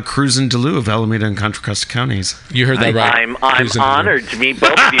Duchess, Cruisin' DeLu of Alameda and Contra Costa counties. You heard that right. I'm honored to meet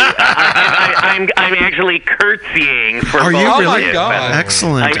both of you. I'm actually curtsying for Are both you of really? you. Oh, God.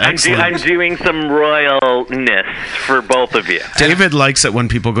 Excellent, excellent. I'm doing some royalness for both of you. David likes it when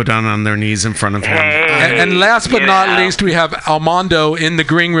people go down on their knees in front of him. And last but you not know. least, we have Armando in the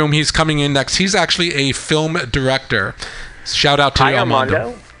green room. He's coming in next. He's actually a film director. Shout out to Hi, Armando.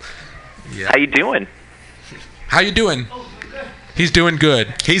 Armando. How you doing? How you doing? He's doing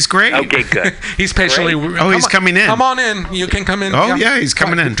good. He's great. Okay, good. He's patiently. Oh, he's coming in. Come on in. You can come in. Oh, yeah, he's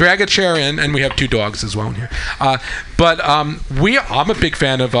coming in. Drag a chair in, and we have 2 dogs as well in here. I'm a big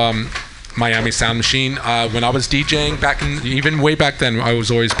fan of Miami Sound Machine. When I was DJing way back then, I was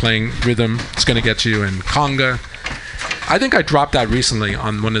always playing Rhythm, It's Gonna Get You, and Conga. I think I dropped that recently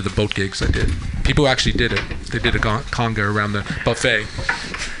on one of the boat gigs I did. People actually did it. They did a conga around the buffet.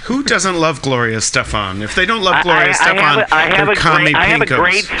 Who doesn't love Gloria Stefan? If they don't love Gloria Stefan, I have they're commie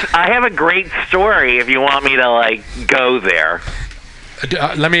pinkos. I have a great story if you want me to go there.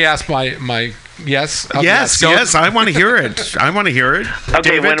 Let me ask my yes. Yes, I want to hear it. I want to hear it. Okay,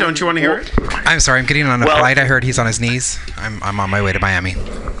 David, don't you want to hear it? I'm sorry, I'm getting on a flight. I heard he's on his knees. I'm on my way to Miami.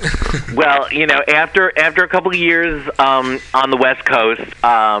 Well, after a couple of years on the West Coast,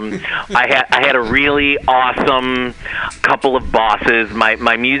 I had a really awesome couple of bosses.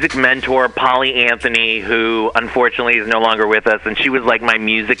 My music mentor, Polly Anthony, who unfortunately is no longer with us, and she was like my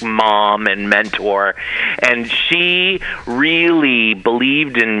music mom and mentor, and she really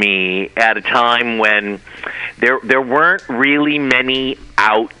believed in me at a time when there weren't really many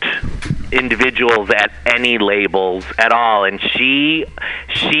out individuals at any labels at all, and she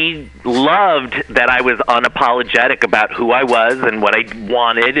loved that I was unapologetic about who I was and what I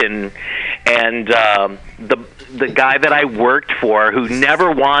wanted, and the guy that I worked for, who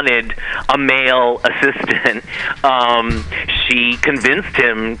never wanted a male assistant, she convinced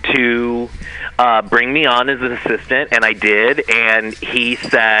him to bring me on as an assistant, and I did, and he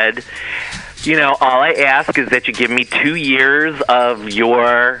said, all I ask is that you give me 2 years of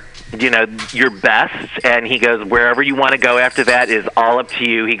your best, and he goes, wherever you want to go after that is all up to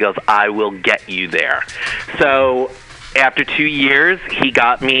you. He goes, I will get you there. So after 2 years, he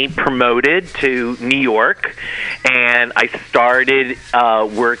got me promoted to New York, and I started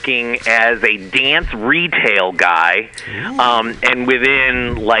working as a dance retail guy, and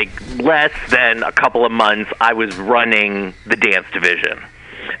within less than a couple of months, I was running the dance division.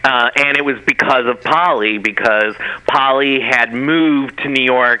 And it was because of Polly, because Polly had moved to New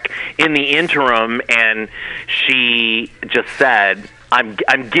York in the interim, and she just said, I'm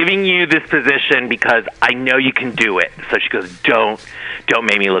giving you this position because I know you can do it. So she goes, don't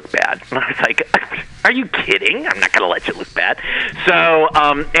make me look bad. And I was like, are you kidding? I'm not going to let you look bad. So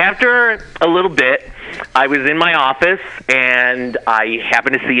after a little bit, I was in my office, and I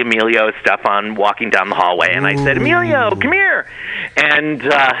happened to see Emilio Estefan walking down the hallway, and I said, Emilio, come here. And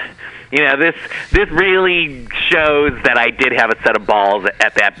this really shows that I did have a set of balls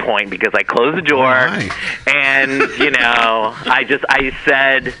at that point, because I closed the door, and I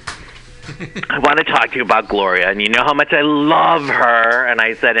said, I want to talk to you about Gloria, and you know how much I love her, and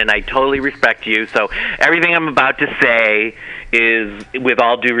I said, and I totally respect you, so everything I'm about to say is with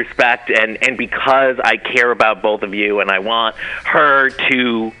all due respect, and because I care about both of you, and I want her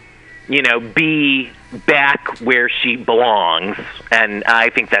to, be back where she belongs, and I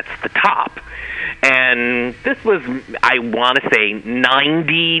think that's the top. And this was, I want to say,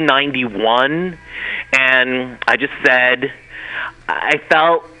 90, 91, and I just said, I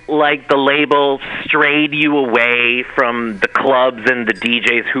felt like the label strayed you away from the clubs and the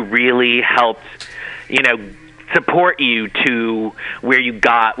DJs who really helped, support you to where you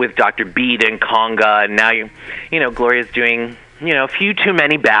got with Dr. Beat and Conga, and now Gloria's doing a few too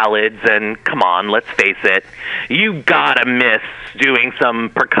many ballads, and come on, let's face it, you gotta miss doing some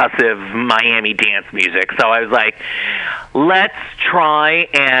percussive Miami dance music. So I was like, let's try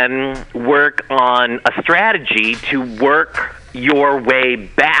and work on a strategy to work your way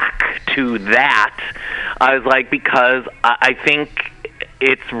back to that. I was like, because I think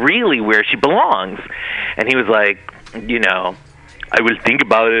it's really where she belongs. And he was like, I will think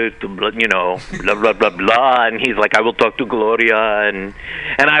about it, you know, blah, blah, blah, blah. And he's like, I will talk to Gloria. And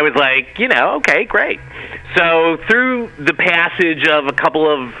I was like, you know, okay, great. So through the passage of a couple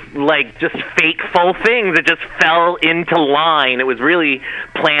of, like, just fateful things, it just fell into line. It was really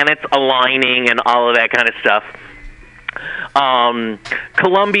planets aligning and all of that kind of stuff.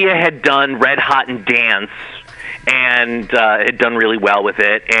 Columbia had done Red Hot and Dance, and had done really well with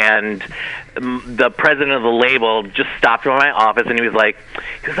it. And the president of the label just stopped by my office, and he was like,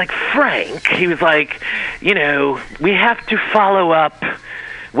 Frank, he was like, you know, we have to follow up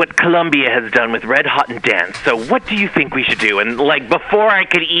what Columbia has done with Red Hot and Dance. So what do you think we should do? And, like, before I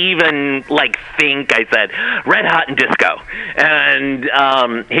could even, like, think, I said, Red Hot and Disco. And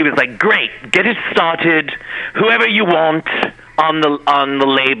he was like, great, get it started. Whoever you want on the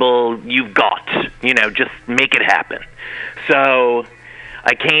label, you've got. You know, just make it happen. So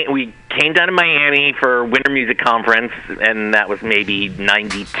we came down to Miami for Winter Music Conference, and that was maybe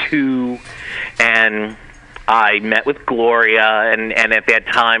 92. And I met with Gloria, and at that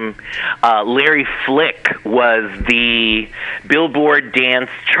time, Larry Flick was the Billboard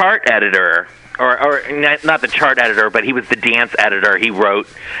dance chart editor, or not the chart editor, but he was the dance editor. He wrote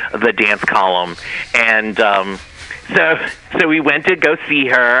the dance column, and so we went to go see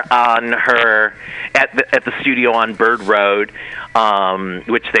her at the studio on Bird Road,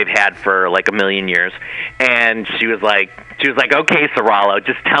 which they've had for like a million years, and she was like, okay, Serralo,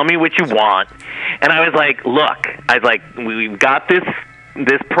 just tell me what you want. And I was like, look, we've got this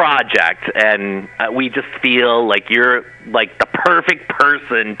project, and we just feel like you're like the perfect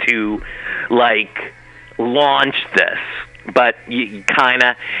person to like launch this, but you kind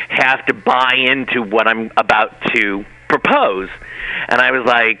of have to buy into what I'm about to propose. And I was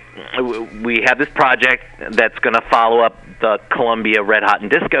like, we have this project that's going to follow up the Columbia Red Hot and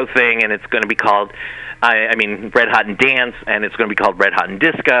Disco thing, and it's going to be called Red Hot and Dance, and it's going to be called Red Hot and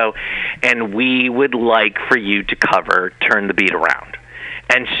Disco, and we would like for you to cover Turn the Beat Around.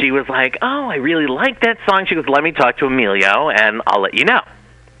 And she was like, oh, I really like that song. She goes, let me talk to Emilio, and I'll let you know.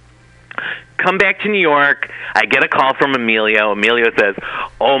 Come back to New York. I get a call from Emilio. Emilio says,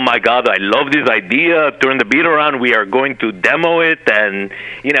 oh, my God, I love this idea. Turn the Beat Around. We are going to demo it. And,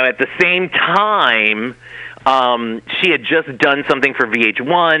 you know, at the same time, she had just done something for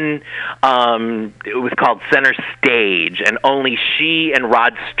VH1. It was called Center Stage, and only she and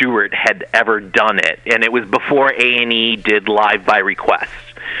Rod Stewart had ever done it. And it was before A&E did Live by Request.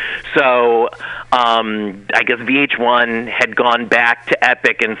 So I guess VH1 had gone back to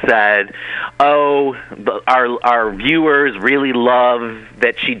Epic and said, oh, our viewers really love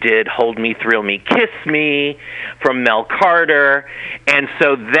that she did Hold Me, Thrill Me, Kiss Me from Mel Carter. And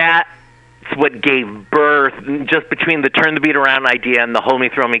so that's what gave birth, just between the Turn the Beat Around idea and the Hold Me,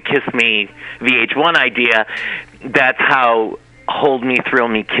 Thrill Me, Kiss Me VH1 idea, that's how Hold Me, Thrill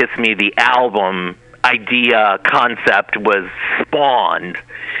Me, Kiss Me, the album idea concept was spawned.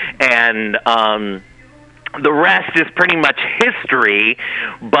 And the rest is pretty much history,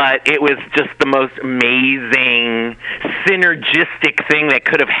 but it was just the most amazing synergistic thing that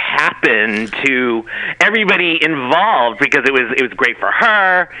could have happened to everybody involved, because it was great for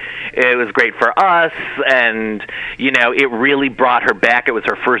her, it was great for us, and you know, it really brought her back. It was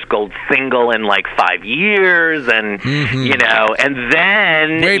her first gold single in like 5 years, and you know, and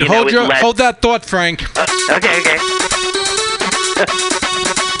then wait, hold that thought, Frank. Okay.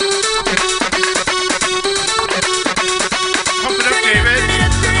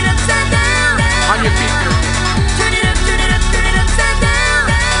 On your feet, girl.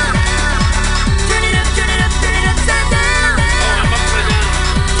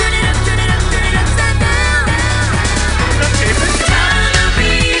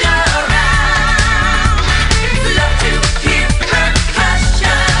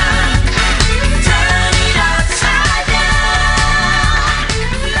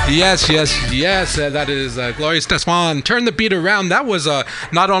 Yes. That is Gloria Estefan. Turn the Beat Around. That was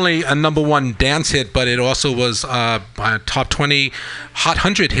not only a #1 dance hit, but it also was a top 20 Hot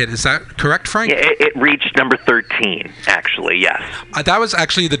 100 hit. Is that correct, Frank? Yeah, it reached number 13, actually, yes. That was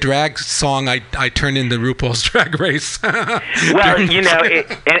actually the drag song I turned in the RuPaul's Drag Race. Well, you know,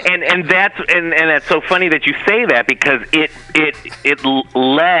 and that's so funny that you say that, because it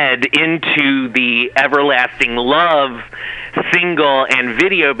led into the Everlasting Love single and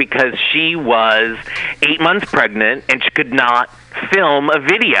video, because she was 8 months pregnant and she could not film a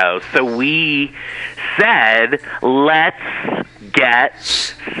video. So we said, let's get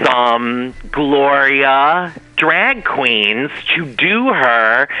some Gloria drag queens to do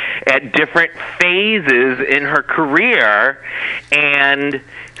her at different phases in her career. And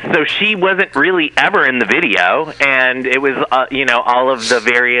so she wasn't really ever in the video, and it was all of the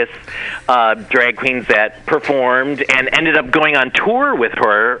various drag queens that performed and ended up going on tour with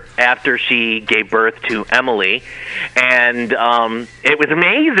her after she gave birth to Emily, and it was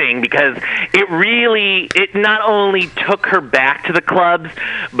amazing because it not only took her back to the clubs,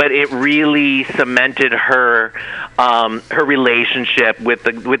 but it really cemented her relationship with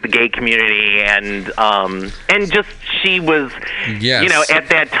the gay community, and just she was, at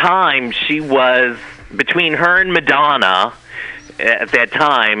that time she was, between her and Madonna at that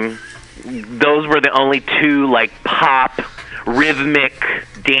time, those were the only two like pop rhythmic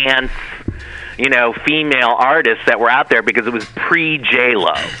dance female artists that were out there, because it was pre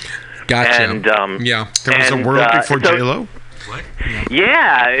J-Lo. Gotcha. And yeah, there was a world before J-Lo. What?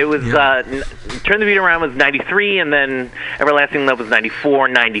 Yeah, it was. Turn the Beat Around was '93, and then Everlasting Love was '94,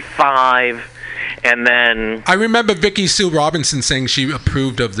 '95, and then I remember Vicky Sue Robinson saying she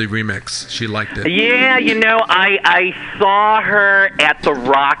approved of the remix. She liked it. Yeah, I saw her at the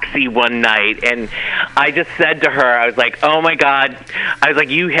Roxy one night, and I just said to her, I was like, oh my God, I was like,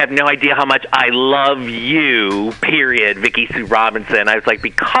 you have no idea how much I love you, period, Vicky Sue Robinson. I was like,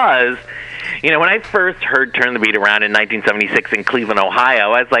 because when I first heard Turn the Beat Around in 1976 in Cleveland,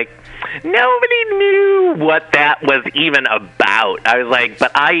 Ohio, I was like, nobody knew what that was even about. I was like,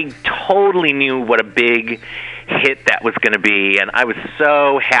 but I totally knew what a big hit that was going to be, and I was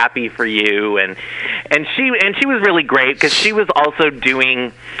so happy for you. And she was really great, because she was also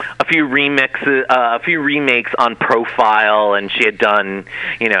doing a few remakes on Profile, and she had done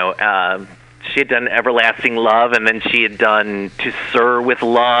Everlasting Love, and then she had done To Sir with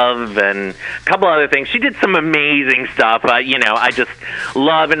Love, and a couple other things. She did some amazing stuff. I just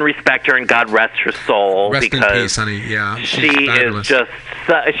love and respect her, and God rest her soul. Rest because in peace, honey. Yeah, she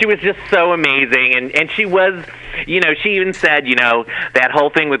was just so amazing, and she was, she even said, that whole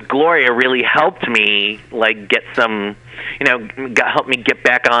thing with Gloria really helped me, like, get some, helped me get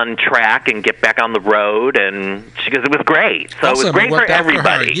back on track and get back on the road, and because it was great. So awesome. It was great for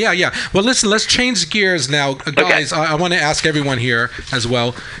everybody. Yeah. Well, listen, let's change gears now, guys. Okay. I want to ask everyone here as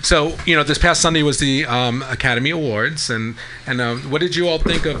well. So, this past Sunday was the Academy Awards, and what did you all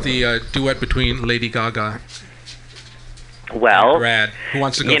think of the duet between Lady Gaga? Well, Brad, who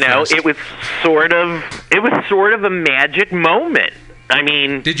wants to go first? It was sort of a magic moment. I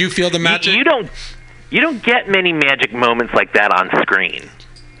mean, did you feel the magic? You don't get many magic moments like that on screen.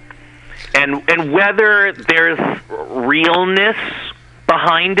 And whether there's realness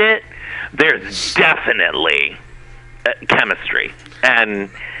behind it, there's definitely chemistry. And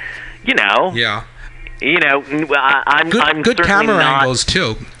yeah. I'm good camera not, angles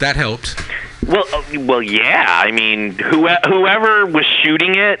too. That helped. Well, yeah. I mean, whoever was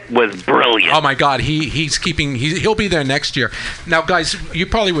shooting it was brilliant. Oh my God, he'll be there next year. Now, guys, you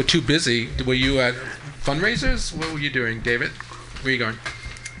probably were too busy. Were you at fundraisers? What were you doing, David? Where are you going?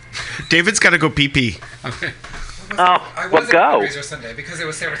 David's got to go pee-pee. Okay. I was at go. fundraiser Sunday because it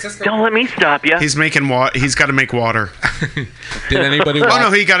was San Francisco. Don't let me stop you. He's making He's got to make water. Did anybody? Oh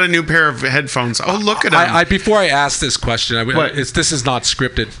no, he got a new pair of headphones. Oh, look at him. Before I ask this question, this is not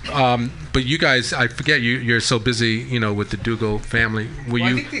scripted. But you guys, I forget you're so busy, with the Dougal family.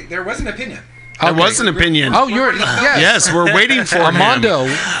 I think there was an opinion. There was an opinion. Oh, yes, we're waiting for Armando.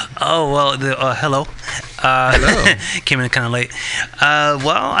 him. Oh well, hello. Hello. Came in kind of late. Well,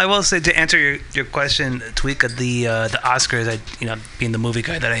 I will say, to answer your question, Tweeka, the Oscars, being the movie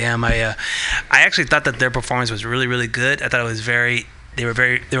guy that I am, I actually thought that their performance was really, really good. I thought it was they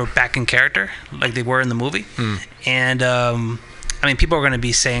were back in character, like they were in the movie. And people are going to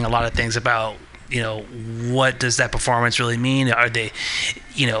be saying a lot of things about, what does that performance really mean? Are they,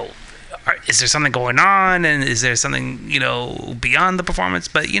 is there something going on, and is there something beyond the performance?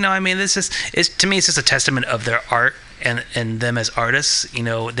 But to me, it's just a testament of their art and them as artists.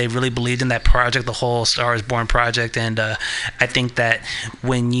 They really believed in that project, the whole Star is Born project, and I think that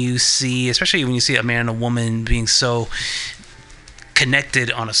especially when you see a man and a woman being so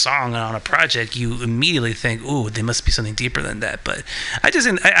connected on a song and on a project, you immediately think, "Ooh, there must be something deeper than that." But I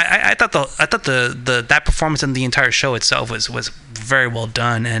thought that performance and the entire show itself was very well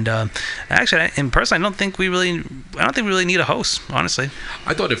done. And actually, in person, I don't think we really need a host. Honestly,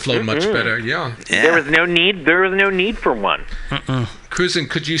 I thought it flowed much better. Yeah. There was no need for one. Cruisin',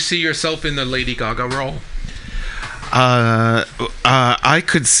 could you see yourself in the Lady Gaga role? I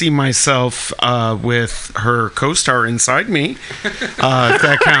could see myself with her co-star inside me, if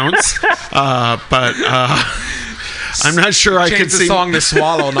that counts. But I'm not sure I could see the song to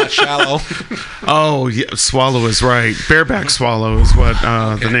Swallow, not Shallow. Oh, yeah, Swallow is right. Bareback Swallow is what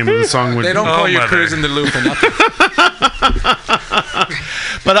the name of the song would be. They don't call you Cruisin' the Loop for nothing.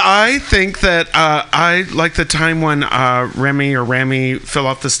 But I think that I like the time when Remy fell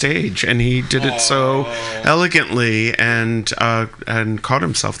off the stage, and he did it so elegantly and caught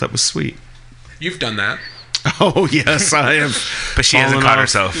himself. That was sweet. You've done that. Oh yes, I have. But she hasn't caught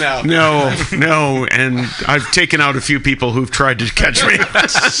herself. No, and I've taken out a few people who've tried to catch me.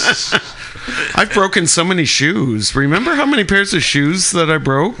 I've broken so many shoes. Remember how many pairs of shoes that I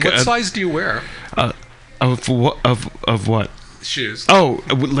broke? What size do you wear? Of what? Shoes. Oh,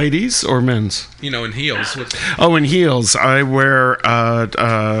 ladies or men's? In heels. Oh, in heels, I wear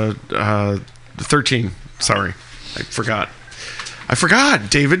 13. Sorry, I forgot.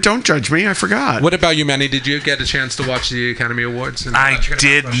 David, don't judge me. I forgot. What about you, Manny? Did you get a chance to watch the Academy Awards? I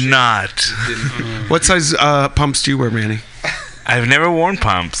did not. What size pumps do you wear, Manny? I've never worn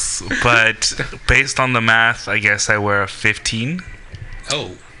pumps, but based on the math, I guess I wear a 15.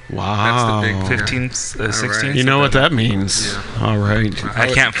 Oh. Wow. That's the big 15, 16. Right. You know what that means. Yeah. All right.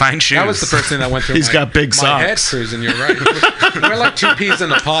 I can't find shoes. That was the first thing that went through He's got big socks. My head cruising, you're right. We're like two peas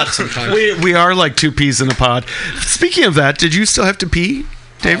in a pod sometimes. We are like two peas in a pod. Speaking of that, did you still have to pee,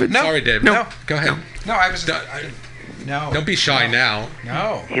 David? No. Sorry, David. No. Go ahead. No, I was... No. Don't be shy now.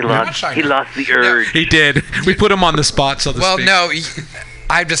 No. He lost the urge. He did. We put him on the spot, so to speak. No,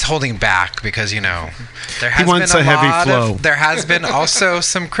 I'm just holding back because, there has wants been a heavy flow. There has been also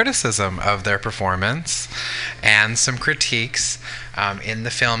some criticism of their performance and some critiques in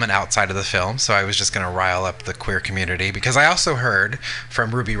the film and outside of the film. So I was just going to rile up the queer community because I also heard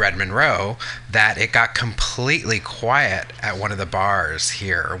from Ruby Red Monroe that it got completely quiet at one of the bars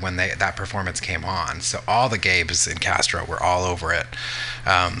here when that performance came on. So all the gays in Castro were all over it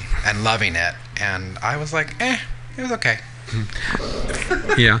and loving it. And I was like, it was okay.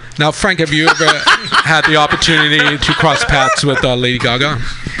 Yeah. Now, Frank, have you ever had the opportunity to cross paths with Lady Gaga?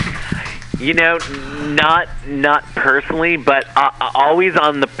 Not personally, but always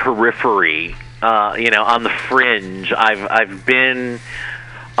on the periphery. On the fringe. I've been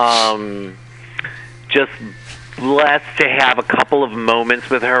just blessed to have a couple of moments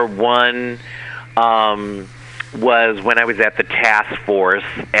with her. One was when I was at the task force,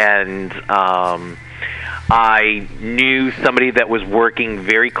 and I knew somebody that was working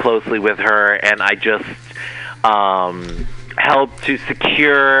very closely with her, and I just helped to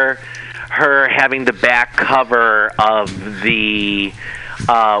secure her having the back cover of the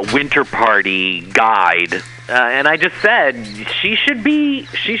Winter Party guide. And I just said she should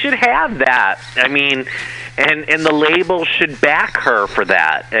have that. I mean, and the label should back her for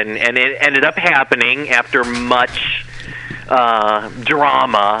that. And it ended up happening after much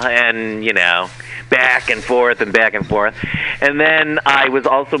drama and, back and forth. And then I was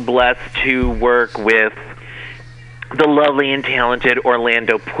also blessed to work with the lovely and talented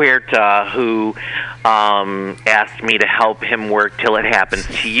Orlando Puerta, who asked me to help him work Till It Happens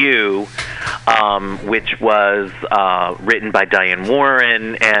to You, which was written by Diane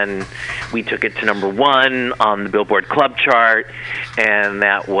Warren, and we took it to #1 on the Billboard Club chart, and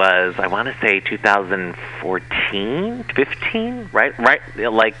that was, I want to say, 2014, 15,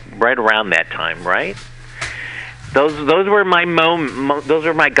 right around that time, right? Those were my those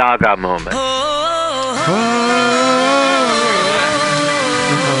were my Gaga moments.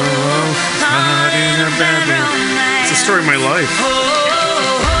 It's the story of my life.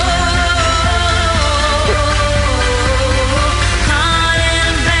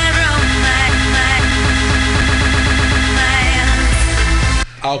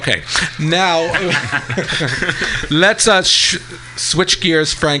 Okay, now let's switch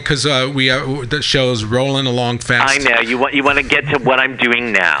gears, Frank, because the show is rolling along fast. I know you want to get to what I'm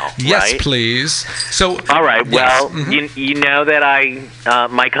doing now. Yes, right? Please. So, all right. Yes. Well, you know that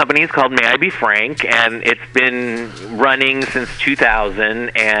my company is called May I Be Frank, and it's been running since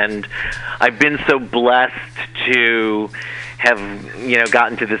 2000, and I've been so blessed to have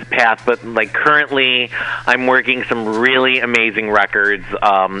gotten to this path, but currently I'm working some really amazing records.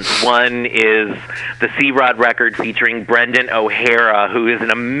 One is the C-Rod record featuring Brendan O'Hara, who is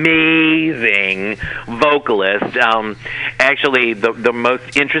an amazing vocalist. Actually, the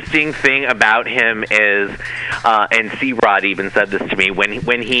most interesting thing about him is, and C-Rod even said this to me,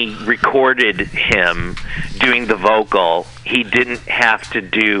 when he recorded him doing the vocal, he didn't have to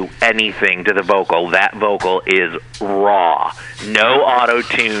do anything to the vocal. That vocal is raw. No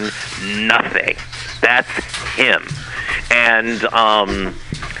auto-tune, nothing. That's him. And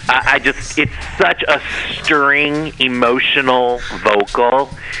I just, it's such a stirring, emotional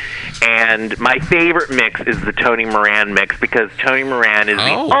vocal. And my favorite mix is the Tony Moran mix, because Tony Moran is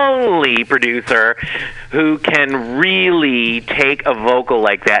the only producer who can really take a vocal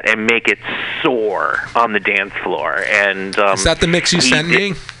like that and make it soar on the dance floor. And is that the mix you sent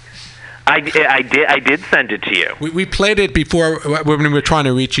me? I did send it to you. We played it before when we were trying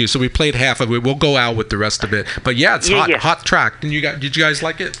to reach you, so we played half of it. We'll go out with the rest of it. But yeah, it's hot track. Did you guys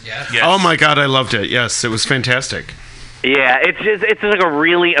like it? Yeah. Yes. Oh my God, I loved it. Yes, it was fantastic. Yeah, it's like a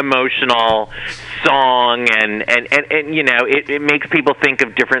really emotional song, and you know, it makes people think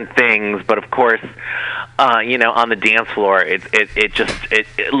of different things, but of course, you know, on the dance floor, it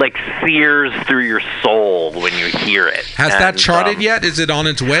like sears through your soul when you hear it. Has that charted yet? Is it on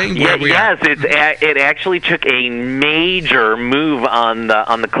its way? Yes, it actually took a major move on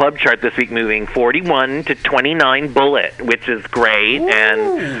the club chart this week, moving 41 to 29 Bullet, which is great. Ooh,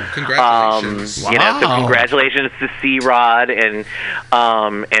 and congratulations! You know, so congratulations to C-Rod and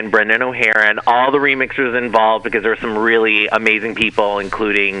Brendan O'Hara and all the remixers involved, because there were some really amazing people,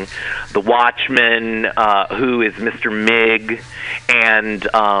 including the Watchman, who is Mr. Mig, and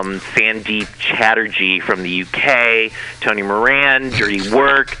Sandeep Chatterjee from the UK, Tony Moran, Dirty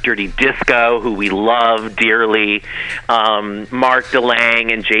Work, Dirty Disco, who we love dearly, Mark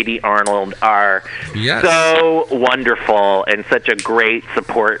DeLange and J.D. Arnold are so wonderful, and such a great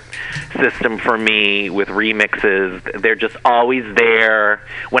support system for me with remixes. They're just always there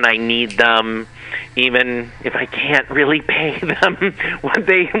when I need them, even if I can't really pay them what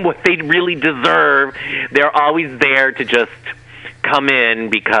they really deserve. They're always there to just come in,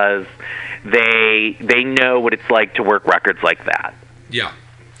 because they know what it's like to work records like that. Yeah.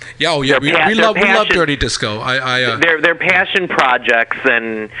 Yeah, we love Dirty Disco. They're passion projects,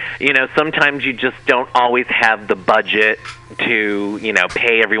 and you know, sometimes you just don't always have the budget to, you know,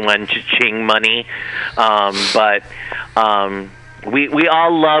 pay everyone cha-ching money, but we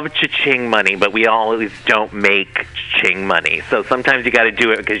all love cha-ching money, but we always don't make cha-ching money. So sometimes you got to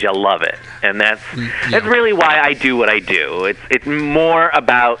do it because you love it, and that's really why I do what I do. It's more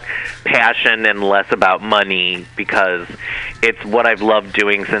about passion and less about money, because it's what I've loved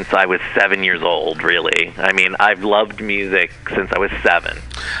doing since I was 7 years old. Really, I mean, I've loved music since I was 7.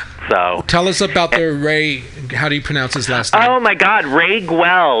 So tell us about the Ray. How do you pronounce his last name? Oh my God, Ray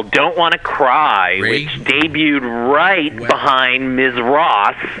Guel, "Don't Want to Cry," which debuted right behind Ms.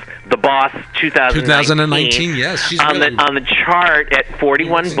 Ross, The Boss 2019. Yes, she's on the chart at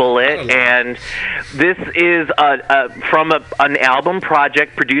 41 Bullet, and this is from an album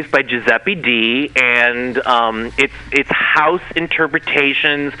project produced by Giuseppe D, and it's house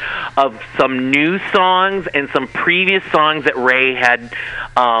interpretations of some new songs and some previous songs that Ray had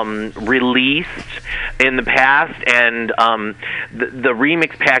released in the past, and the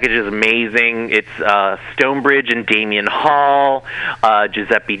remix package is amazing. It's Stonebridge and Damian Hall,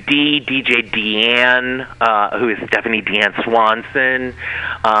 Giuseppe D, DJ Deanne, who is Stephanie Deanne Swanson,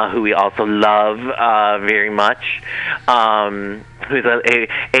 who we also love very much, who's a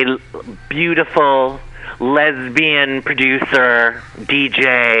beautiful lesbian producer,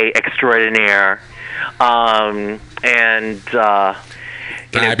 DJ extraordinaire, and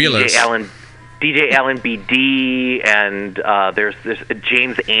fabulous. DJ Alan BD, and there's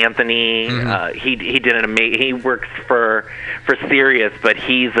James Anthony. He did an amazing. He works for Sirius, but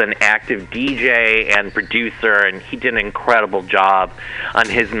he's an active DJ and producer, and he did an incredible job on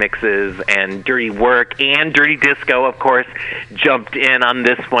his mixes. And Dirty Work and Dirty Disco, of course, jumped in on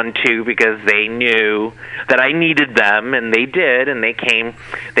this one too, because they knew that I needed them, and they did, and they came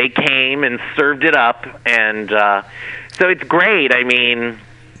and served it up, and so it's great. I mean,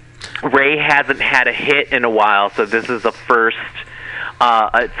 Ray hasn't had a hit in a while, so this is the first.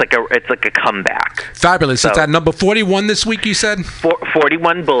 It's like a comeback. Fabulous. So, it's at number 41 this week, you said?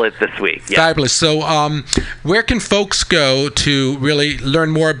 41 Bullet this week. Yeah. Fabulous. So where can folks go to really learn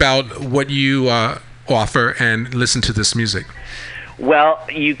more about what you offer and listen to this music? Well,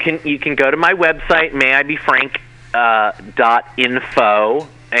 you can go to my website, mayibefrank.info,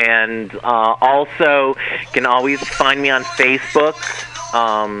 and also you can always find me on Facebook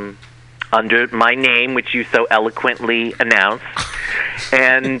under my name, which you so eloquently announced.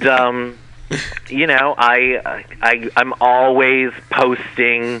 And you know, I'm always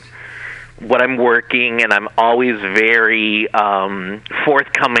posting what I'm working, and I'm always very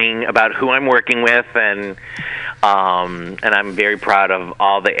forthcoming about who I'm working with, and I'm very proud of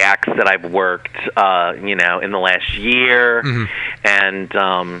all the acts that I've worked, you know, in the last year, and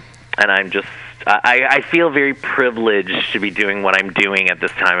I'm just. I feel very privileged to be doing what I'm doing at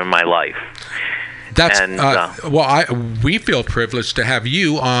this time in my life. That's And, we feel privileged to have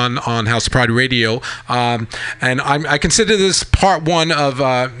you on House of Pride Radio, and I consider this part one of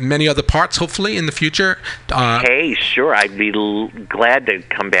many other parts. Hopefully, in the future. Hey, sure, I'd be glad to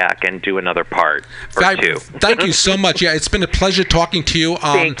come back and do another part or two. Thank you so much. Yeah, it's been a pleasure talking to you.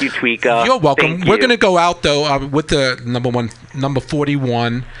 Thank you, Tweeka. You're welcome. Thank We're you. going to go out though with the number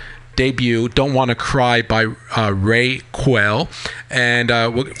 41. Debut "Don't Want to Cry" by Ray Quell, and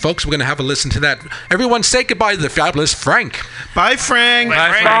folks, we're going to have a listen to that. Everyone say goodbye to the fabulous Frank. Bye, Frank.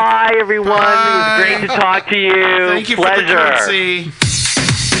 Bye, everyone. Bye. It was great to talk to you. Thank you Pleasure. for the courtesy.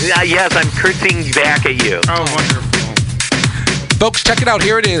 Yes, I'm curtsying back at you. Oh, wonderful. Folks, check it out.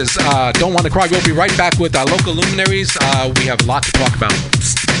 Here it is. "Don't Want to Cry." We'll be right back with our local luminaries. We have a lot to talk about.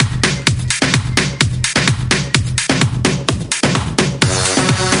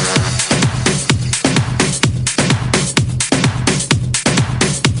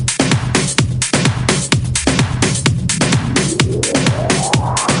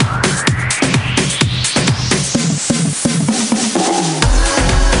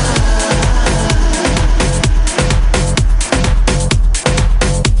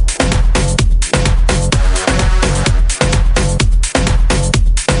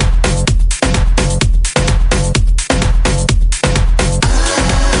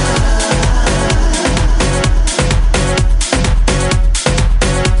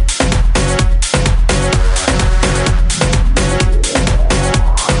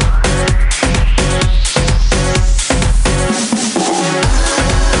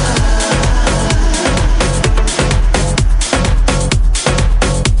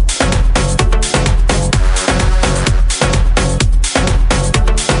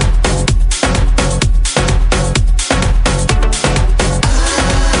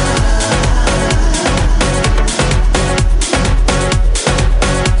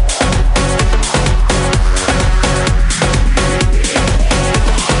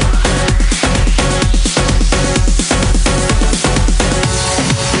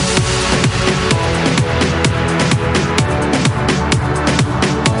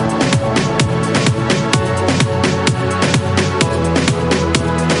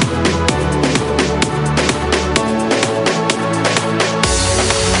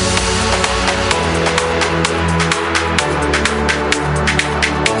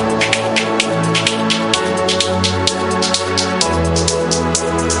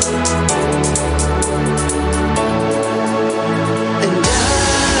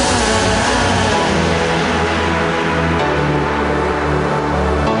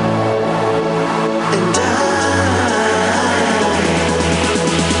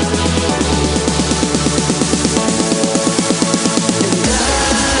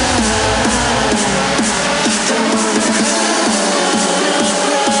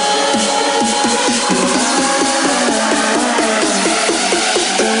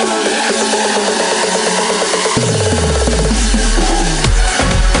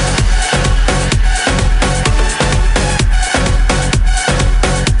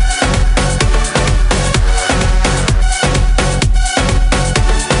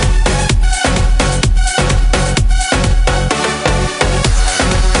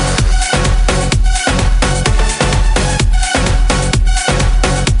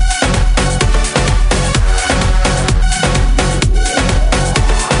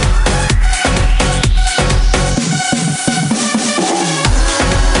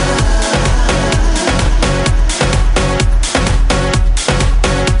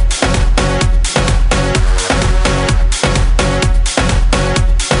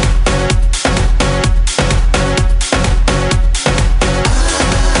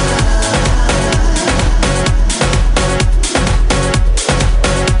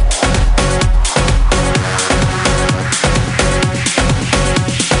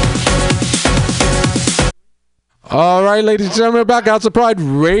 All right, ladies and gentlemen, we're back House of Pride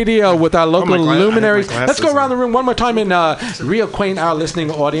Radio with our local luminaries. Let's go around the room one more time and reacquaint our listening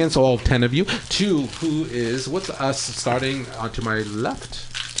audience, all 10 of you, to who is with us, starting to my left.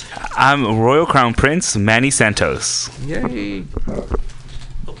 I'm Royal Crown Prince Manny Santos. Yay.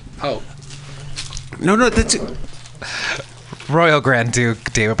 Oh. No, that's Royal Grand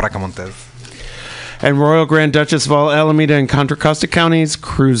Duke David Bracamontes. And Royal Grand Duchess of all Alameda and Contra Costa Counties,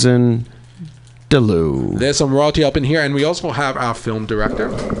 Cruisin' DeLu. There's some royalty up in here, and we also have our film director.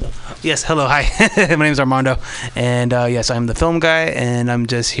 Yes, hello, hi. My name is Armando, and yes, I'm the film guy, and I'm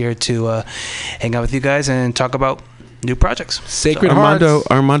just here to hang out with you guys and talk about new projects. Sacred Hearts.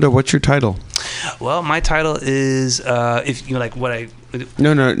 Armando, what's your title? Well, my title is, if you like what I...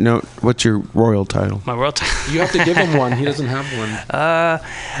 No. What's your royal title? My royal title? You have to give him one. He doesn't have one.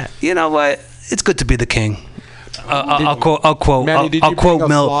 You know what? it's good to be the king. I'll quote Manny, did you bring a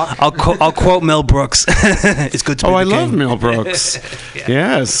flock? I'll quote Mel Brooks. It's good to be Oh, the I king. love Mel Brooks.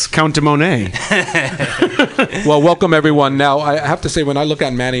 Yes, Count de Monet. Well, welcome everyone. Now, I have to say, when I look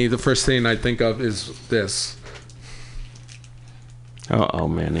at Manny, the first thing I think of is this. Oh,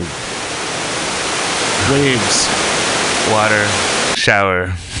 Manny. Waves. Water,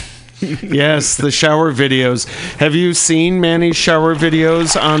 shower. Yes, the shower videos. Have you seen Manny's shower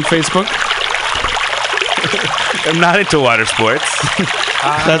videos on Facebook? I'm not into water sports.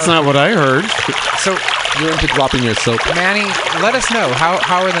 That's not what I heard. So, You're into dropping your soap. Manny, let us know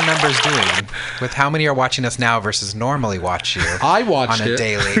how are the numbers doing with how many are watching us now versus normally watch you I watched on a it.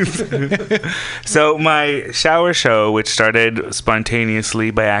 daily. So my shower show, which started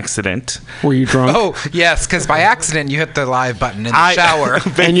spontaneously by accident. Were you drunk? Oh, yes, because by accident you hit the live button in the shower.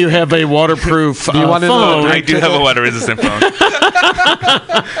 And you have a waterproof you want to know phone. I do have a water resistant phone.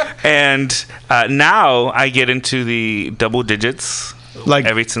 And now I get into the double digits. Like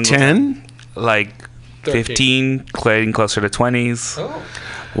every single 10? Like 15, getting closer to 20s.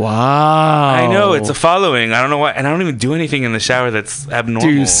 Wow. I know, it's a following. I don't know why. And I don't even do anything in the shower that's abnormal.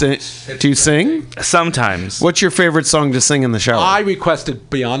 Do you sing? Do you sing? Sometimes. What's your favorite song to sing in the shower? I requested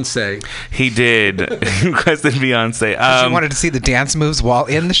Beyonce. He did. He requested Beyonce. You wanted to see the dance moves while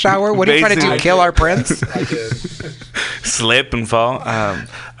in the shower? What are you trying to do, kill our prince? I did. Slip and fall.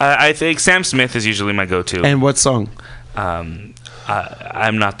 I think Sam Smith is usually my go-to. And what song?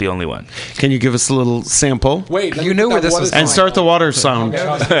 I'm not the only one. Can you give us a little sample? Wait, You knew where this was And start the water sound.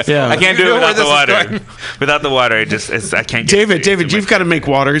 Yeah. I can't You do know it where without the this is water. going. Without the water, I can't get David, you've got to make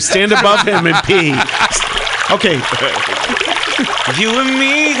water. Stand above him and pee. Okay. You and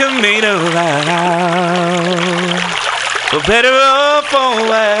me are made of love. We're better off for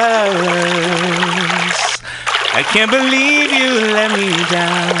worse. I can't believe you let me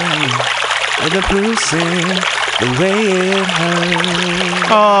down. With a bruising, the way it hurts.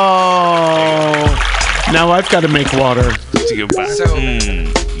 Oh. Now I've got to make water. So,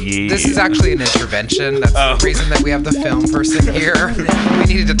 Yeah. this is actually an intervention. That's the reason that we have the film person here. We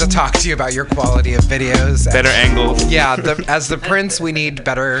needed to talk to you about your quality of videos. Better angles. Yeah, as the prince, we need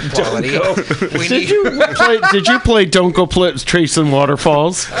better quality. We Did you play Don't Go Tracing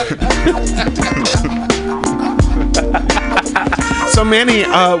Waterfalls? So Manny,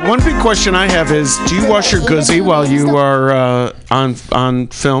 one big question I have is, do you wash your guzzi while you are on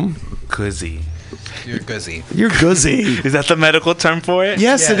film? Guzzi. You're guzzy. Your guzzi. Is that the medical term for it?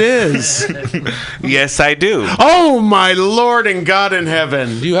 Yes, it is. Yes, I do. Oh my Lord and God in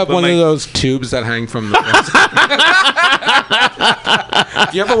heaven! Do you have one of those tubes that hang from the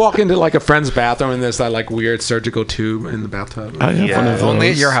Do you ever walk into like a friend's bathroom and there's that like weird surgical tube in the bathtub? I have one of those. Only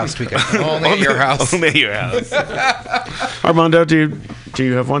at your house, Tweeka. Only at your house. Only at your house. Armando, do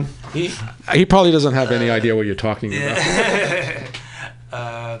you have one? He probably doesn't have any idea what you're talking about.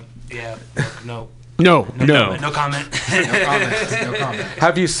 Yeah. No. No. comment. No comment. No comment.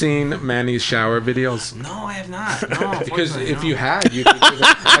 Have you seen Manny's shower videos? No, I have not. No, Because unfortunately, if no. you had, you could give it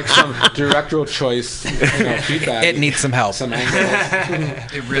like some directorial choice feedback. It needs some help. Some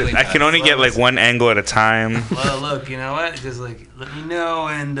angles. It really I can only get like one angle at a time. Well, look, you know what? Just like let me know,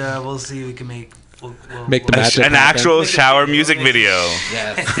 and we'll see. We can make. We'll Make the magic An happen. actual shower music video.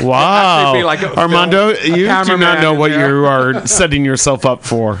 Yes. Wow, be like a Armando, film, a you do not cameraman know in what there. you are setting yourself up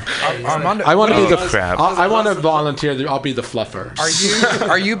for. Armando, I want to be the crap. I want to volunteer. I'll be the fluffer.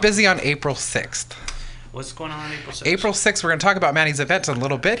 are you busy on April 6th? What's going on April 6th? April 6th, we're going to talk about Manny's event in a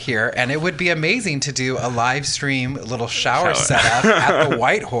little bit here, and it would be amazing to do a live stream little shower setup at the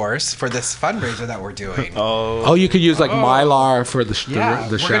White Horse for this fundraiser that we're doing. Oh, you could use like Mylar for the Yeah,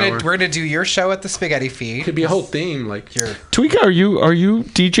 the we're shower. gonna do your show at the Spaghetti Feed. Could be a whole theme like Your Tweeka, are you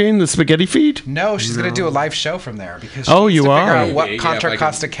DJing the spaghetti feed? No, she's gonna do a live show from there because she Oh, needs you to figure are? out what Yeah, Contra like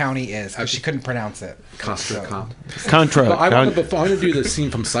Costa County is because she couldn't pronounce it. Contra Cop. Contra. But I want to do the scene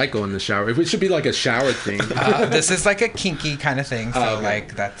from Psycho in the shower. It should be like a shower theme. This is like a kinky kind of thing, so okay.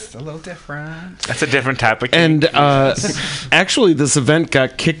 like that's a little different. That's a different type of And actually, this event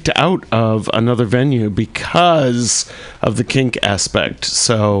got kicked out of another venue because of the kink aspect.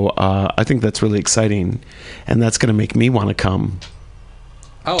 So I think that's really exciting, and that's going to make me want to come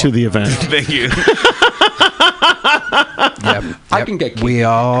to the event. Thank you. Yep. I can get kinky. We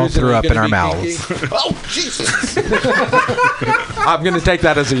all Cruisin', threw are up you in our gonna be mouths. kinky? Oh Jesus! I'm going to take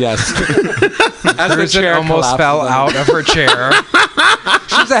that as a yes. As the Cruisin' chair almost fell collapses. out of her chair.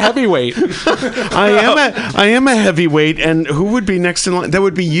 She's a heavyweight. I am a heavyweight, and who would be next in line? That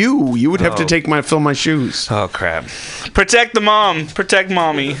would be you. You would have to fill my shoes. Oh crap! Protect the mom. Protect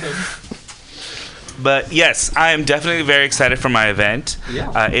mommy. But yes, I am definitely very excited for my event.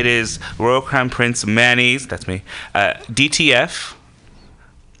 Yeah. It is Royal Crown Prince Manny's, that's me, DTF.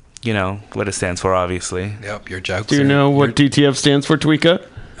 You know what it stands for, obviously. Yep, your jokes. Do you know what DTF stands for, Tweeka?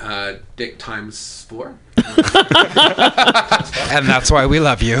 Dick times 4. And that's why we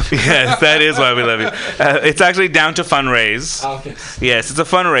love you. Yes, that is why we love you. It's actually down to fundraise. Okay. Yes, it's a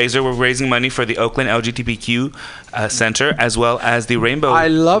fundraiser. We're raising money for the Oakland LGBTQ Center as well as the Rainbow I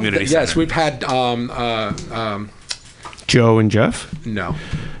love Community that. Yes, Center. we've had Joe and Jeff. no.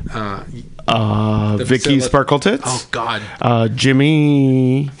 Vicky facility- Sparkle Tits. Oh God.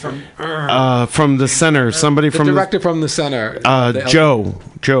 Jimmy from the center. Somebody The from director from the center. Joe,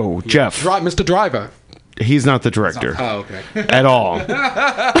 Jeff. Mr. Driver. He's not the director Oh, okay. at all. What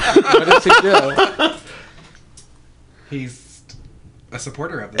does he do? He's a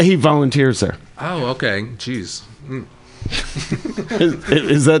supporter of this. He volunteers there. Oh, okay. Jeez.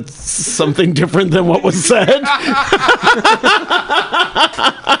 Is that something different than what was said?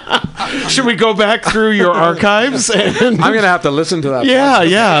 Should we go back through your archives? And I'm gonna have to listen to that.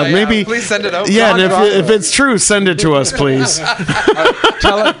 yeah, maybe. Please send it over. Yeah, and John if it's true, send it to us, please.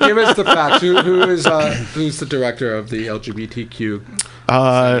 Give us the facts. Who's the director of the LGBTQ?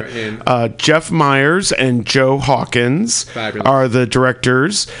 Jeff Myers and Joe Hawkins Fabulous. are the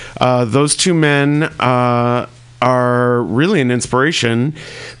directors. Those two men are really an inspiration.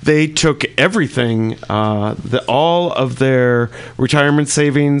 They took everything, all of their retirement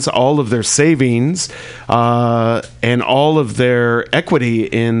savings, all of their savings, and all of their equity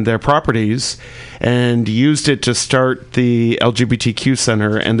in their properties, and used it to start the LGBTQ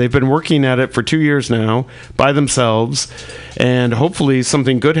Center. And they've been working at it for 2 years now by themselves. And hopefully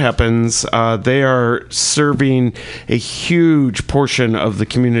something good happens. They are serving a huge portion of the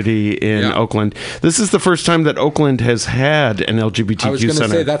community in Oakland. This is the first time that Oakland has had an LGBTQ I was going to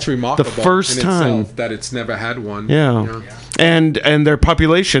center. say that's remarkable. The first in time itself that it's never had one. Yeah. And their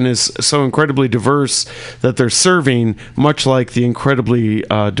population is so incredibly diverse that they're serving much like the incredibly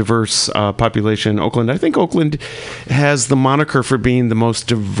diverse population in Oakland. I think Oakland has the moniker for being the most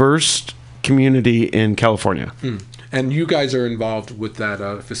diverse community in California. And you guys are involved with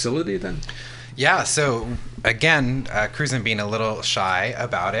that facility then? Yeah, so again, Cruisin' being a little shy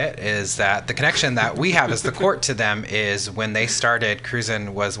about it is that the connection that we have as the court to them is when they started,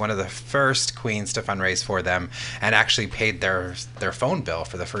 Cruisin' was one of the first queens to fundraise for them and actually paid their phone bill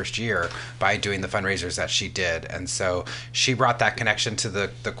for the first year by doing the fundraisers that she did. And so she brought that connection to the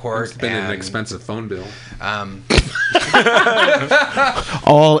court. It's been an expensive phone bill.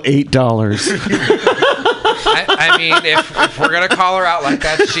 All $8. I mean, if we're gonna call her out like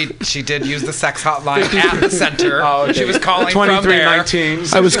that, she did use the sex hotline at the center. Oh, okay. She was calling from there.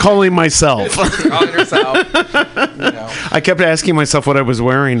 2319. I was calling myself. She was calling herself. You know. I kept asking myself what I was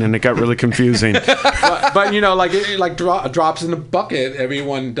wearing, and it got really confusing. But you know, like drops in the bucket.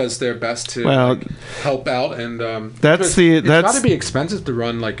 Everyone does their best to help out, and that's it's got to be expensive to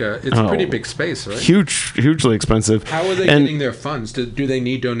run it's a pretty big space, right? Hugely expensive. How are they getting their funds? Do they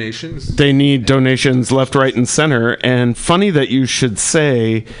need donations? They need donations left, right, and center. And funny that you should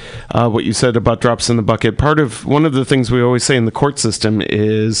say what you said about drops in the bucket. One of the things we always say in the court system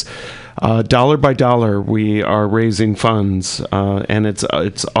is dollar by dollar we are raising funds, and it's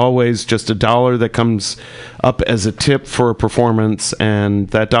always just a dollar that comes up as a tip for a performance, and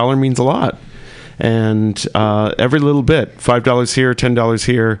that dollar means a lot. And every little bit, $5 here, $10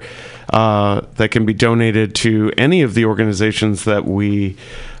 here, that can be donated to any of the organizations that we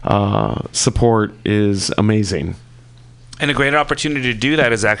support is amazing. And a great opportunity to do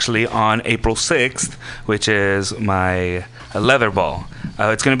that is actually on April 6th, which is my leather ball.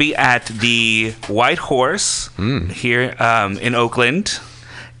 It's going to be at the White Horse here in Oakland.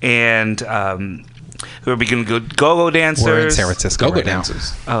 And we're going to go-go dancers. We're in San Francisco Go-go right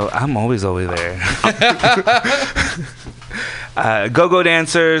dancers. Oh, I'm always over there. Go-go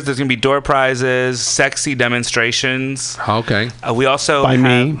dancers. There's going to be door prizes, sexy demonstrations. Okay. We also By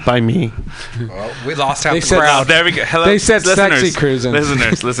me. Well, we lost half They the said- crowd. There we go. Hello, They said listeners. sexy cruising.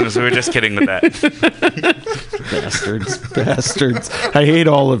 Listeners. We were just kidding with that. Bastards. I hate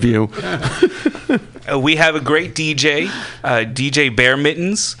all of you. We have a great DJ, DJ Bear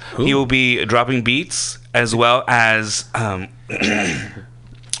Mittens. He will be dropping beats as well as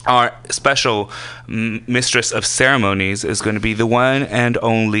our special mistress of ceremonies is going to be the one and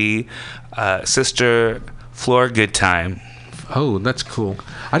only Sister Floor Goodtime. Oh, that's cool.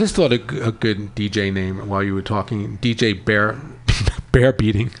 I just thought a good DJ name while you were talking. DJ Bear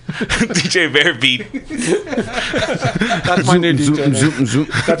Beating. DJ Bear Beat. That's my new DJ name.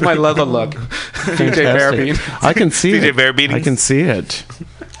 That's my leather look. DJ Bear Beating. I can see DJ it. Bear Beatings. I can see it.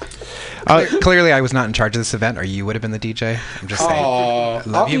 Clearly, I was not in charge of this event, or you would have been the DJ. I'm just saying. I'll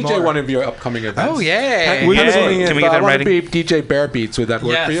DJ one of your upcoming events. Oh, yay. Can we get that I want ready? to be DJ Bear Beats. Would that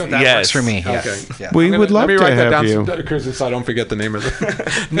work for you? That works for me. Okay. Yes. Yeah. We would love Let me to write that have down you. so I don't forget the name of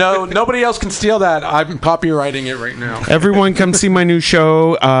it. No, nobody else can steal that. I'm copywriting it right now. Everyone, come see my new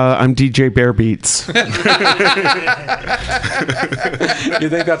show. I'm DJ Bear Beats. You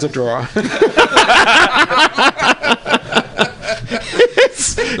think that's a draw?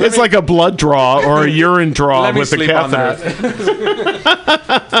 It's like a blood draw or a urine draw Let me with a sleep on catheter.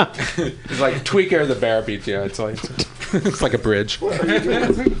 that. It's like Tweaker the Bear Beats. Yeah, it's like a bridge.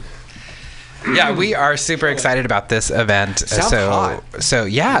 Yeah, we are super excited about this event. Sounds hot. So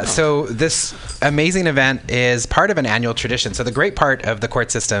this amazing event is part of an annual tradition. So the great part of the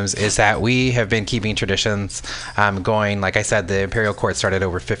court systems is that we have been keeping traditions going. Like I said, the Imperial Court started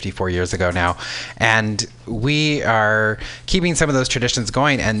over 54 years ago now, and we are keeping some of those traditions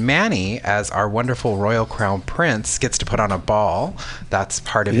going. And Manny, as our wonderful Royal Crown Prince, gets to put on a ball. That's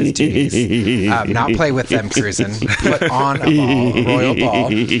part of his duties. Not play with them, Cruisin'. Put on a ball, a royal ball,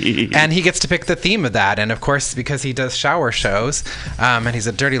 and he gets to pick the theme of that. And of course, because he does shower shows, and he's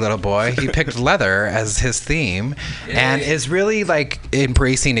a dirty little boy, he picked leather as his theme. Yay. And is really like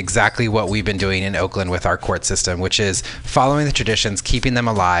embracing exactly what we've been doing in Oakland with our court system, which is following the traditions, keeping them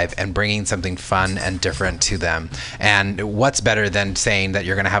alive, and bringing something fun and different to them. And what's better than saying that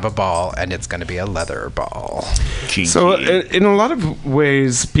you're going to have a ball and it's going to be a leather ball? So in a lot of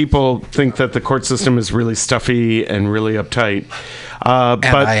ways, people think that the court system is really stuffy and really uptight.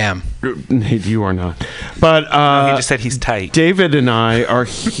 But I am. You are not. But he just said he's tight. David and I are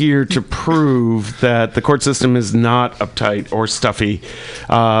here to prove that the court system is not uptight or stuffy.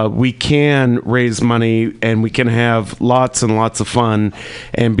 We can raise money and we can have lots and lots of fun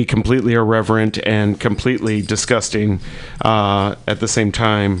and be completely irreverent and completely disgusting at the same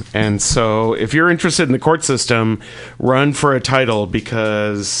time. And so if you're interested in the court system, run for a title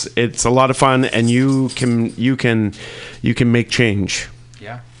because it's a lot of fun and you can make change.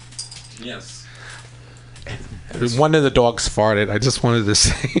 Yeah. Yes. One of the dogs farted. I just wanted to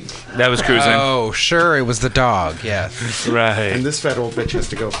say. That was Cruisin'. Oh, sure, it was the dog. Yes. Right. And this fat old bitch has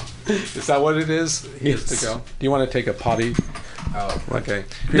to go. Is that what it is? He has to go. Do you want to take a potty? Oh, Okay.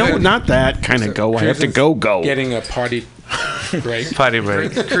 No, not that kind of go. I have to go. Getting a party break. Potty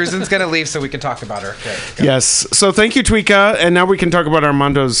break. Cruisin's gonna leave so we can talk about her. Okay, go. Yes. So thank you, Tweeka. And now we can talk about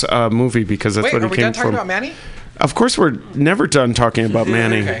Armando's movie because that's Wait, what are he we came done talking from. about Manny? Of course, we're never done talking about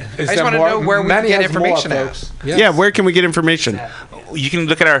Manny. Okay. I just want to know where we can get information at. Yes. Yeah, where can we get information? You can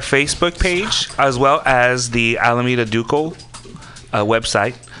look at our Facebook page as well as the Alameda Ducal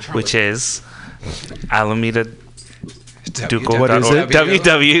website, which is Alameda Ducal. What is it?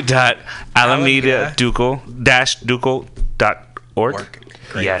 www.alamedaducal-ducal.org.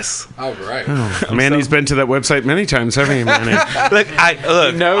 Yes. All right. Manny's been to that website many times, haven't you, Manny? Look,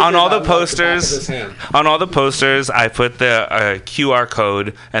 on all the posters. Hand. On all the posters, I put the QR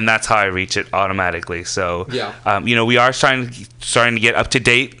code, and that's how I reach it automatically. So, Yeah. we are starting to get up to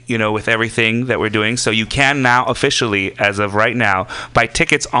date, with everything that we're doing. So you can now officially, as of right now, buy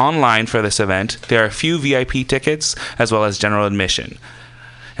tickets online for this event. There are a few VIP tickets as well as general admission,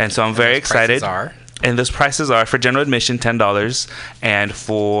 and so I'm very excited. And those prices are for general admission $10, and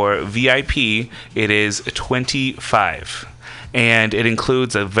for VIP it is $25. And it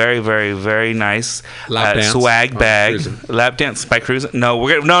includes a very, very, very nice swag bag. Lap dance by Cruisin'. No,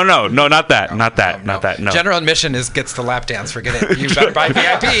 no, not that. No. General admission gets the lap dance. Forget it. You better buy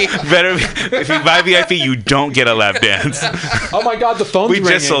VIP. If you buy VIP, you don't get a lap dance. Oh my God, the phone's ringing.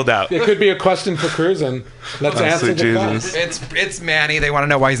 We just sold out. It could be a question for Cruisin'. Let's answer the phone. It's Manny. They want to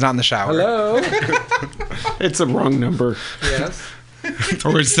know why he's not in the shower. Hello. It's a wrong number. Yes.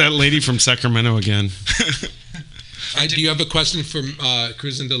 Or it's that lady from Sacramento again. Do you have a question for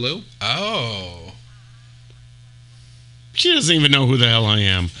Cruisin' DeLu? Oh. She doesn't even know who the hell I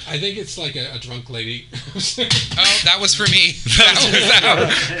am. I think it's like a drunk lady. Oh, that was for me.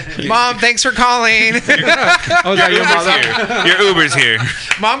 Mom, thanks for calling. Oh, is that your mother? Your Uber's here.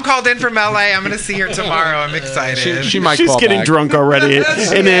 Mom called in from LA. I'm going to see her tomorrow. I'm excited. She might She's call getting back. drunk already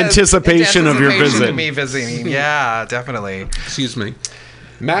in anticipation of your visit. Me visiting. Yeah, definitely. Excuse me.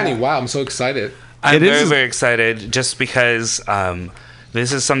 Manny, wow, I'm so excited. I'm very, very excited just because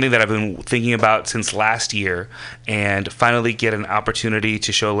this is something that I've been thinking about since last year, and finally get an opportunity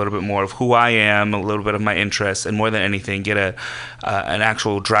to show a little bit more of who I am, a little bit of my interests, and more than anything, get an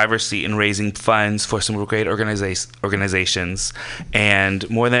actual driver's seat in raising funds for some great organizations, and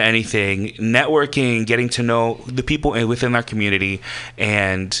more than anything, networking, getting to know the people within our community,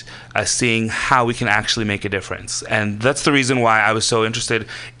 and seeing how we can actually make a difference. And that's the reason why I was so interested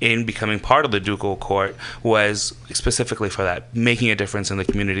in becoming part of the Ducal Court, was specifically for that, making a difference in the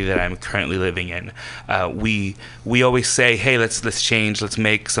community that I'm currently living in. We always say, hey, let's change, let's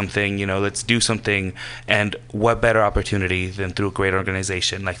make something, let's do something, and what better opportunity than through a great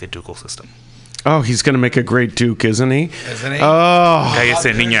organization like the Ducal system. Oh, he's going to make a great Duke, isn't he? Isn't he? Oh,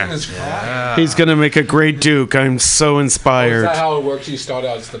 Cállese, niña. He's going to make a great Duke. I'm so inspired. Is that how it works? You start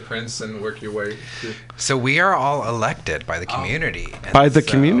out as the prince and work your way through? So we are all elected by the community. By the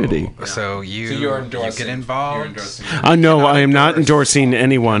community. So you're endorsing. You get involved. You're endorsing. No, I am not endorsing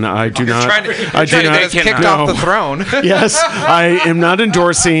anyone. I do not. I do not get kicked off the throne. Yes, I am not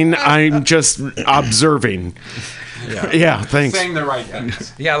endorsing. I'm just observing. Yeah, thanks. Saying the right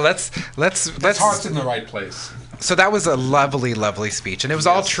things. Yeah, let's heart's in the right place. So that was a lovely, lovely speech, and it was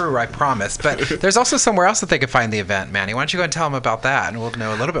all true, I promise. But there's also somewhere else that they could find the event, Manny. Why don't you go and tell them about that, and we'll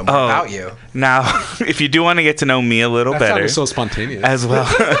know a little bit more about you. Now, if you do want to get to know me a little better, so spontaneous as well,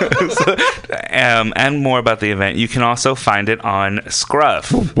 and more about the event, you can also find it on Scruff.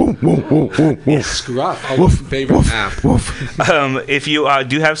 Scruff, our favorite app. If you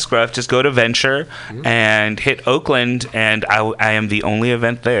do have Scruff, just go to Venture and hit Oakland, and I am the only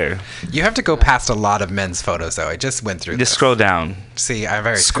event there. You have to go past a lot of men's photos, though. I just went through. Just scroll down. See, I'm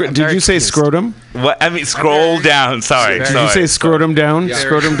very. Did you say scrotum? What? I mean, scroll down. Sorry. Did you say scrotum down? Yeah.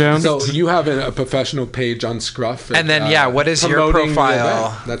 Scrotum down. So you have a professional page on Scruff. And then, what is your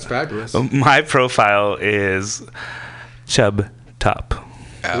profile? That's fabulous. My profile is Chub Top.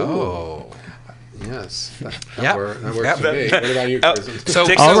 Oh. Yes. That works for me. What about you, Chris?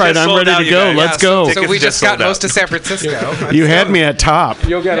 All right, I'm ready to go. Let's go. So we just got most of San Francisco. You had me at top.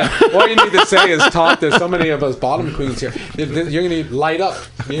 You'll get all you need to say is top. There's so many of us bottom queens here. You're going to need light up.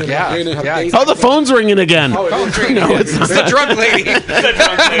 You're gonna have Oh, the phone's ringing again. Phone's ringing. No, it's the drunk lady.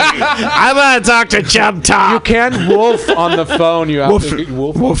 I want to talk to Chub Top. You can't wolf on the phone. You have to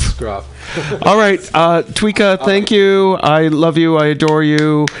wolf Scruff. All right, Tweeka, thank you. I love you. I adore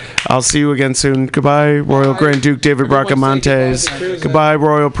you. I'll see you again soon. Goodbye, Royal Grand Duke David Bracamontes. Goodbye,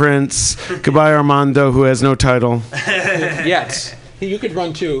 Royal Prince. Goodbye, Armando, who has no title. Yes. You could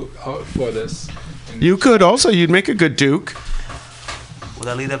run too for this. You could also. You'd make a good Duke. Will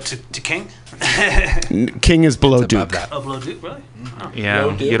that lead up to King? King is below Duke. Oh, below Duke, really? Oh.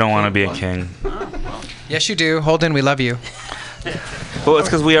 Yeah, you don't want to be a king. Yes, you do. Holden, we love you. Well, it's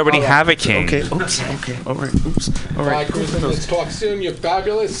because we already have a king. Okay. Oops. Okay. All right. Oops. All right. Bye, Kristen. Let's talk soon. You're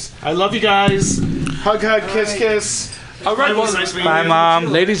fabulous. I love you guys. Hug, kiss, kiss. All right. Bye, Mom.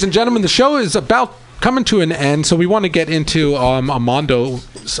 Ladies and gentlemen, the show is about coming to an end, so we want to get into Armando's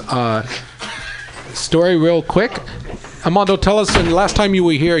story real quick. Armando, tell us. And last time you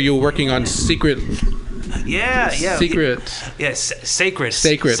were here, you were working on Sacred Hearts. Yeah. First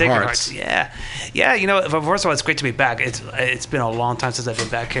of all, it's great to be back. It's been a long time since I've been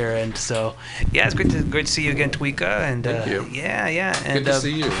back here, and so it's great to see you again, Tweeka. And thank you. Yeah. And, good to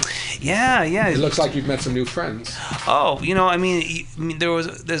see you. Yeah. It looks like you've met some new friends. Oh,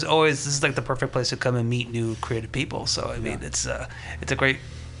 there's always, this is like the perfect place to come and meet new creative people. So it's a great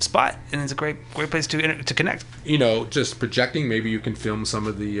spot, and it's a great place to connect. Just projecting. Maybe you can film some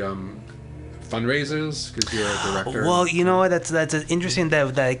of the fundraisers because you're a director. Well, that's interesting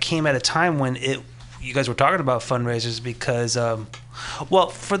that it came at a time when you guys were talking about fundraisers because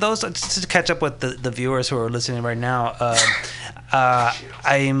for those to catch up with the viewers who are listening right now,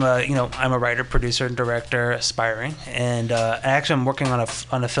 I'm a writer, producer, and director, aspiring, and actually I'm working on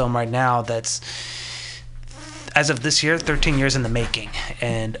a film right now that's, as of this year, 13 years in the making,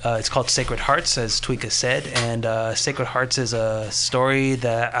 and it's called Sacred Hearts, as Tweeka said. And Sacred Hearts is a story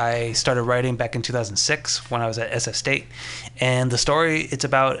that I started writing back in 2006 when I was at SF State. And the story, it's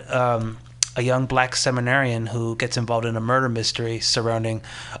about a young black seminarian who gets involved in a murder mystery surrounding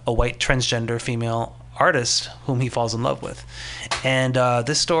a white transgender female artist whom he falls in love with. And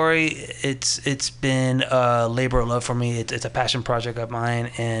this story, it's been a labor of love for me. It's a passion project of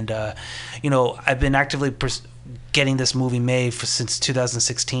mine, and I've been actively getting this movie made since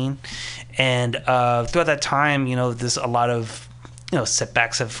 2016, and throughout that time, there's a lot of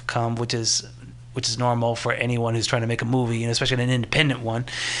setbacks have come, which is normal for anyone who's trying to make a movie, especially an independent one.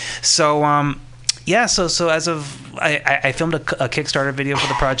 So Yeah, so as of I filmed a Kickstarter video for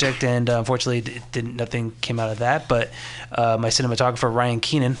the project, and unfortunately nothing came out of that. But my cinematographer Ryan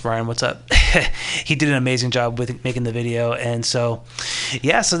Keenan, Ryan, what's up? He did an amazing job with making the video, and so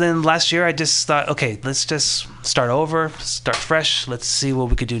then last year I just thought, okay, let's just start over, start fresh. Let's see what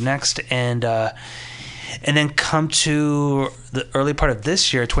we could do next, and then come to the early part of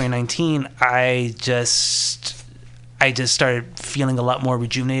this year, 2019. I just started feeling a lot more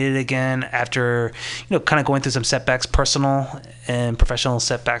rejuvenated again after, kind of going through some setbacks, personal and professional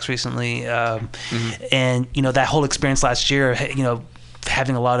setbacks recently. And, that whole experience last year,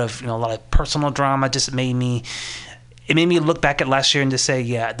 having a lot of personal drama just made me look back at last year and just say,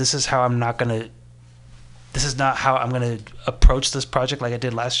 yeah, this is not how I'm going to approach this project like I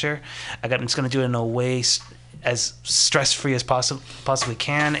did last year. I'm just going to do it in a way as stress-free as possibly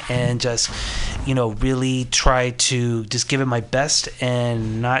can, and just really try to just give it my best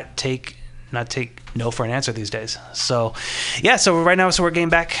and not take no for an answer these days. So right now we're getting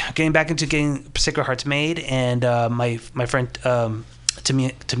back into getting Sacred Hearts made, and my friend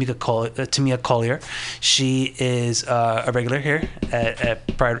Tamia Collier, she is a regular here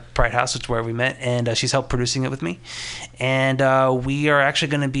at Pride House, which is where we met, and she's helped producing it with me. And we are actually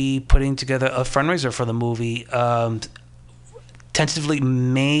going to be putting together a fundraiser for the movie, tentatively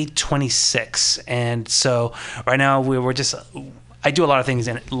May 26th. And so right now we're just, I do a lot of things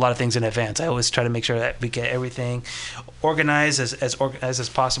in advance. I always try to make sure that we get everything organized as organized as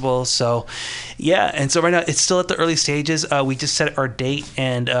possible. So and so right now it's still at the early stages. We just set our date,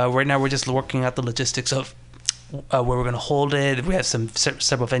 and right now we're just working out the logistics of where we're going to hold it. We have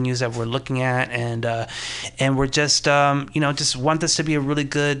several venues that we're looking at, and we're just just want this to be a really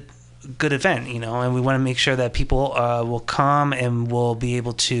good event, and we want to make sure that people will come and will be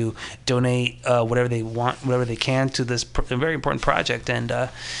able to donate whatever they want, whatever they can to this very important project. And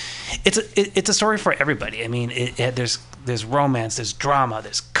it's a story for everybody. I mean, there's romance, there's drama,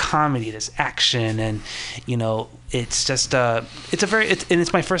 there's comedy, there's action, and it's just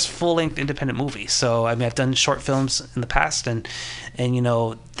it's my first full-length independent movie. So I mean, I've done short films in the past, and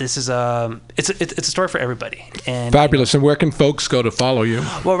this is it's a story for everybody. And fabulous. And where can folks go to follow you?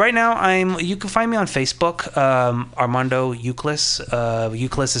 Well, right now you can find me on Facebook, Armando Euclis.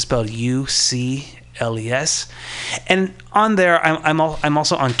 Euclis is spelled UCLES, and on there I'm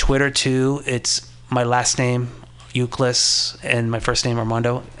also on Twitter too. It's my last name Euclis and my first name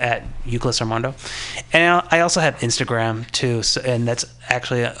Armando, at Euclis Armando. And I also have Instagram too, and that's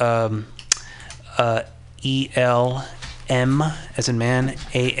actually ELM as in man,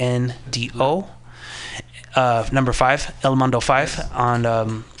 ANDO number 5, Elmondo 5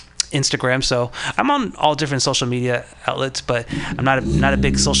 on Instagram. So I'm on all different social media outlets, but I'm not a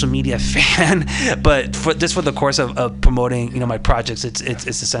big social media fan. But for the course of promoting, my projects, it's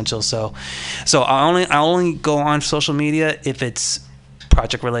essential. So I only go on social media if it's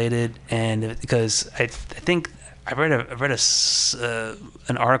project related, and because I think I read an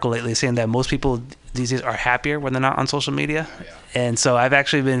article lately saying that most people these days are happier when they're not on social media. And so I've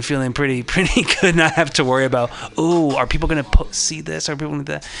actually been feeling pretty good, not have to worry about, are people going to see this, or people going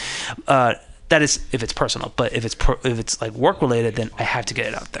to that. That is if it's personal, but if it's like work related, then I have to get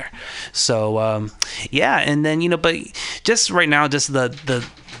it out there. So and then but just right now, just the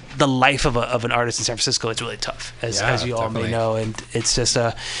life of an artist in San Francisco is really tough, as you all may know, and it's just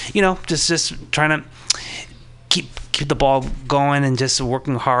just trying to keep the ball going and just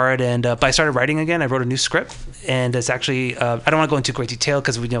working hard. And but I started writing again. I wrote a new script, and it's actually I don't want to go into great detail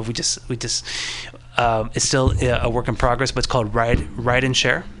because we just it's still a work in progress, but it's called Ride and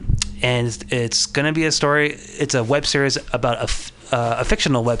Share, and it's going to be a story. It's a web series about a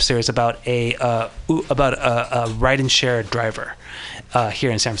fictional web series about a ride and share driver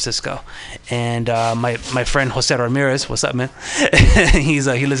here in San Francisco. And my friend Jose Ramirez, what's up, man? He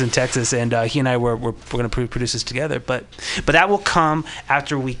lives in Texas, and he and I we're going to produce this together. But that will come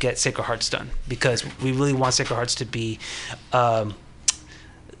after we get Sacred Hearts done, because we really want Sacred Hearts to be the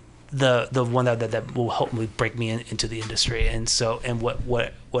one that will help me break me into the industry. And so, and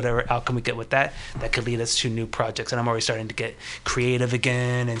whatever outcome we get with that could lead us to new projects. And I'm already starting to get creative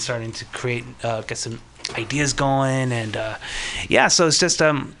again and starting to create get some ideas going. And so it's just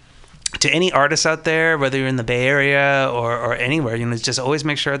to any artists out there, whether you're in the Bay Area or anywhere, just always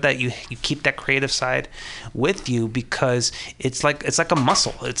make sure that you keep that creative side with you, because it's like a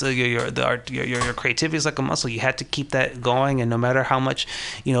muscle. It's your creativity is like a muscle. You have to keep that going, and no matter how much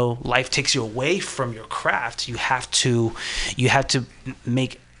life takes you away from your craft, you have to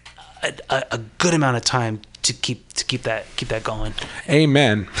make a good amount of time to keep that going.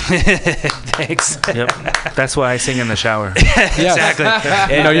 Amen. Thanks. Yep. That's why I sing in the shower. Exactly.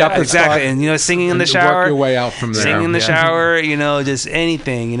 You have to exactly. And singing in the shower. Work your way out from there. Singing in the shower. Just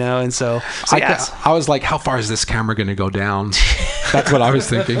anything. And so yes. I was like, how far is this camera going to go down? That's what I was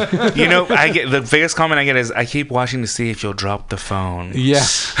thinking. I get the biggest comment I get is, I keep watching to see if you'll drop the phone. Yeah.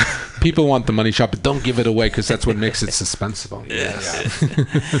 People want the money shot, but don't give it away, because that's what makes it suspenseful.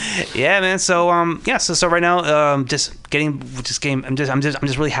 Yeah, man. So so right now, I'm just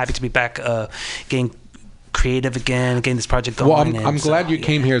really happy to be back, getting creative again, getting this project going. Well, I'm glad you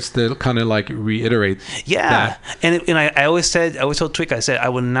came here to kind of like reiterate. Yeah, that. and I always told Tweak, I said I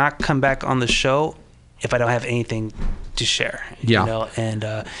will not come back on the show if I don't have anything to share. Yeah. And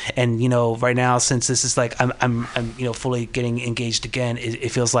right now, since this is like I'm fully getting engaged again, it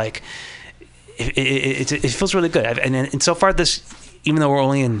feels like it feels really good. And so far even though we're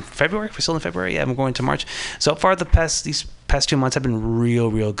only in February, we're still in February. Yeah, I'm going to March. So far, these past 2 months have been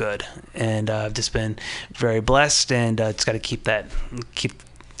real good, and I've just been very blessed, and just got to keep that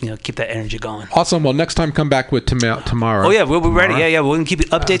energy going. Awesome. Well, next time come back with tomorrow. Oh yeah, we'll be ready. Yeah. We're gonna keep you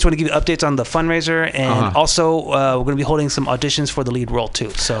updates. We're gonna give you updates on the fundraiser, and also we're gonna be holding some auditions for the lead role too.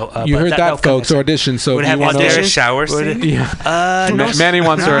 So you heard that, folks. Auditions. So we're if you want to a shower scene. Manny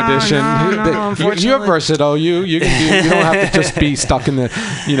wants to audition. No, you're versatile. You can do. You don't have to just be stuck in the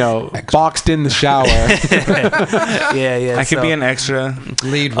boxed in the shower. Yeah. I could be an extra.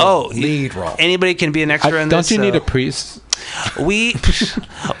 Lead role. Lead role. Anybody can be an extra in this. Don't you need a priest? We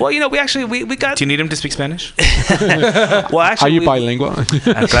got. Do you need him to speak Spanish? Well, actually, are you bilingual?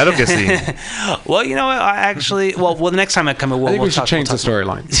 Claro que sí. Well, the next time I come in, I think we should change the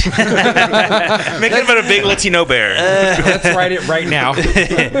storyline. Make him a big Latino bear. Let's write it right now.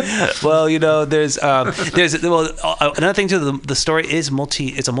 Well, there's another thing too. The story is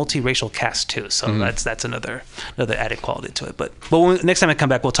it's a multiracial cast too, so that's another added quality to it. But next time I come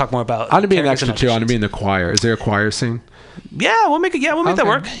back, we'll talk more about. I'm gonna be an extra too. I'm gonna be in the choir. Is there a choir scene? Yeah, we'll make it. Yeah, we'll make that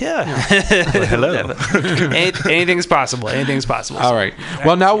work. Yeah. Well, hello. Anything's possible. Anything's possible. All right.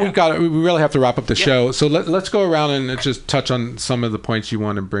 Well, now we really have to wrap up the show. So let's go around and just touch on some of the points you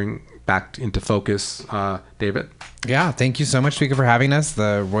want to bring back into focus. David? Yeah, thank you so much, Tweeka, for having us.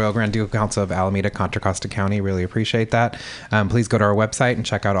 The Royal Grand Ducal Council of Alameda, Contra Costa County, really appreciate that. Please go to our website and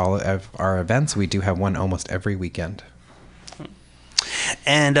check out all of our events. We do have one almost every weekend.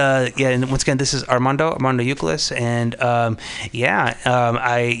 And and once again, this is Armando Euclid, and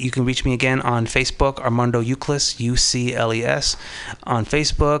you can reach me again on Facebook, Armando Euclid, UCLES, on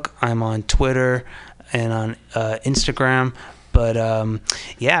Facebook. I'm on Twitter and on Instagram. But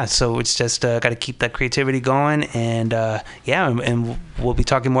so it's just got to keep that creativity going, and and we'll be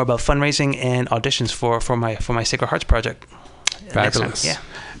talking more about fundraising and auditions for my Sacred Hearts project. Fabulous. Yeah.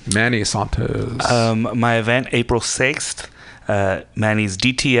 Manny Santos. My event, April 6th. Manny's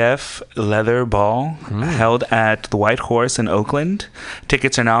DTF Leather Ball held at the White Horse in Oakland.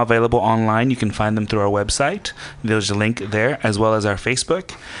 Tickets are now available online. You can find them through our website. There's a link there, as well as our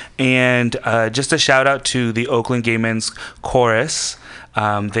Facebook. And just a shout out to the Oakland Gay Men's Chorus.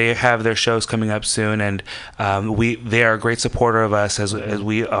 They have their shows coming up soon, and they are a great supporter of us as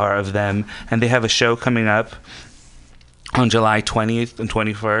we are of them. And they have a show coming up on July 20th and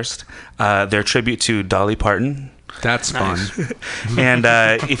 21st. Their tribute to Dolly Parton. That's nice. Fun. And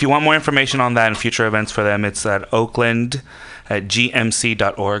if you want more information on that and future events for them, it's at Oakland at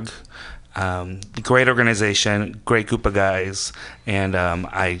gmc.org. Great organization, great group of guys, and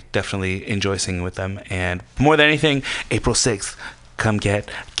I definitely enjoy singing with them. And more than anything, April 6th, come get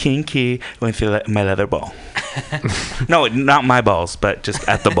kinky with my leather ball. No, not my balls, but just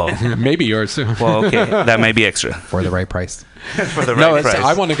at the ball. Maybe yours. Well, okay, that may be extra. For the right price. For the right price.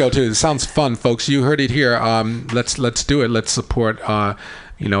 I want to go too. It sounds fun, folks. You heard it here. Let's do it. Let's support our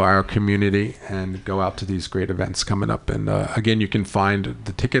community and go out to these great events coming up. And again, you can find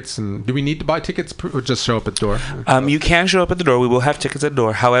the tickets. And do we need to buy tickets or just show up at the door? You can show up at the door. We will have tickets at the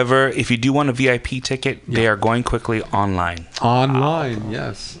door. However, if you do want a VIP ticket, they are going quickly online. Online,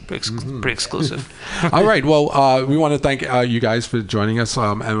 yes. Pretty exclusive. All right. Well, we want to thank you guys for joining us.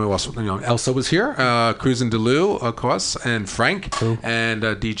 And we also, Elsa was here, Cruz and Delu, of course, and Frank, and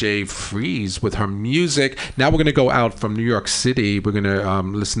DJ Freeze with her music. Now we're going to go out from New York City. We're going to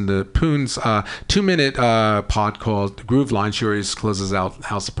listen to Poon's 2-minute pod called Groove Line. She always closes out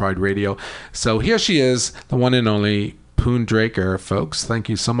House of Pride Radio. So here she is, the one and only Poon Draker, folks. Thank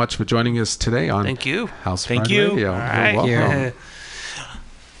you so much for joining us today on Thank you. House of Pride Radio. All right. You're welcome.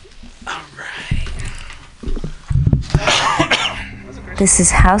 All right. This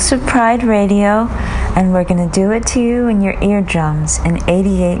is House of Pride Radio, And we're going to do it to you in your eardrums in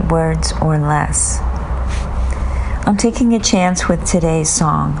 88 words or less. I'm taking a chance with today's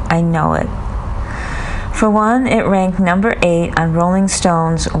song. I know it. For one, it ranked number 8 on Rolling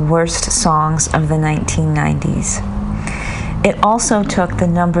Stone's Worst Songs of the 1990s. It also took the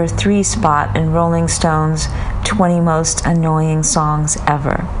number 3 spot in Rolling Stone's 20 Most Annoying Songs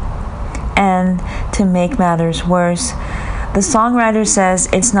Ever. And, to make matters worse, the songwriter says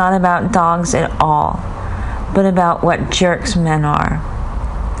it's not about dogs at all, but about what jerks men are.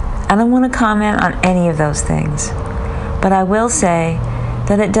 I don't want to comment on any of those things, but I will say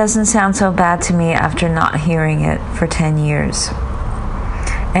that it doesn't sound so bad to me after not hearing it for 10 years.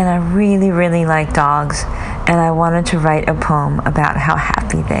 And I really, really like dogs, and I wanted to write a poem about how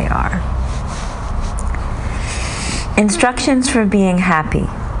happy they are. Instructions for being happy,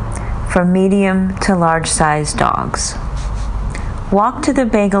 for medium to large-sized dogs. Walk to the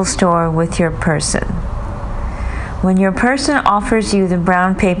bagel store with your person. When your person offers you the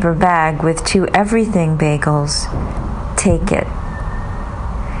brown paper bag with 2 everything bagels, take it.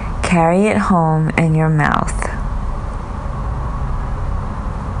 Carry it home in your mouth.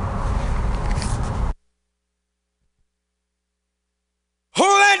 Who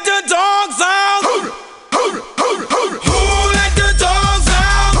let the dogs out? Who let the dogs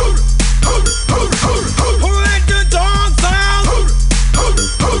out? Who let the dogs out? Who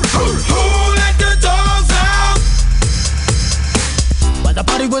let the dogs out? Well, the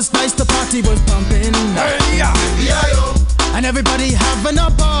party was nice, the party was pumping. Hey, yeah, and everybody having a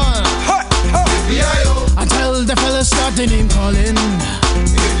ball. hey, hey, Until the fellas started name calling.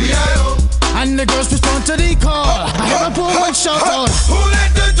 And the girls respond to the call. I hear a poor one shout out. Who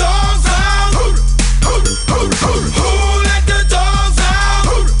let the dogs out? Who let the dogs out?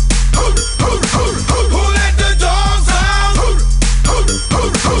 Who let the dogs out?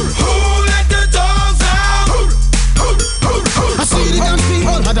 Who let the dogs out? I see the dance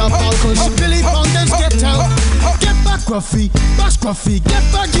people had a ball cause Billy Fountains get out. Get back, Gruffy, bash Gruffy. Get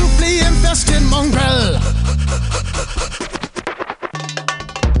back, you flea infested mongrel.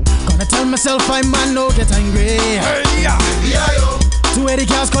 Gonna tell myself I man no get angry. Hey, yeah, 280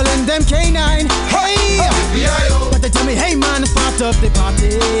 cows calling them K9. Hey, but they tell me, hey man, it's part of the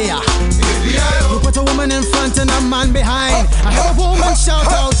party. You put a woman in front and a man behind. I heard a woman shout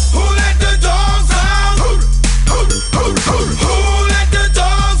out. Who let the dogs out? Who let the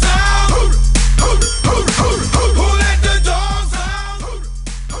dogs out? Who let the dogs out?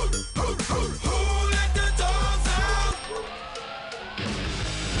 Who let the dogs out?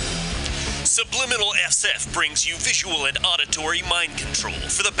 Subliminal SF brings you visual and auditory mind control.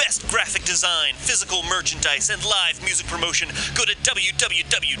 For the best graphic design, physical merchandise, and live music promotion, go to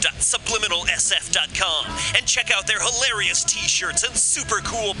www.subliminalsf.com and check out their hilarious t-shirts and super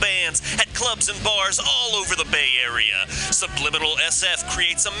cool bands at clubs and bars all over the Bay Area. Subliminal SF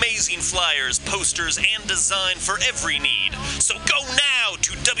creates amazing flyers, posters, and design for every need. So go now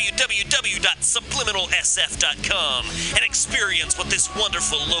to www.subliminalsf.com and experience what this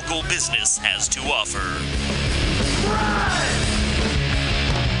wonderful local business has to offer.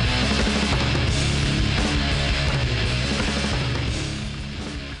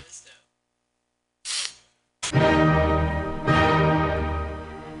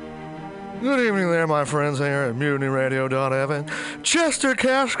 Good evening there, my friends here at MutinyRadio.fm. Chester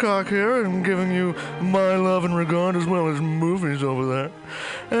Cashcock here, and giving you my love and regard as well as movies over there.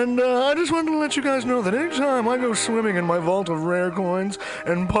 And I just wanted to let you guys know that anytime I go swimming in my vault of rare coins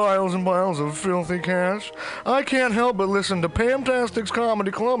and piles of filthy cash, I can't help but listen to Pamtastic's Comedy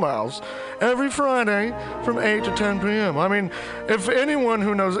Clubhouse every Friday from 8 to 10 p.m. I mean, if anyone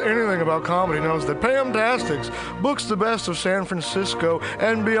who knows anything about comedy knows that Pamtastics books the best of San Francisco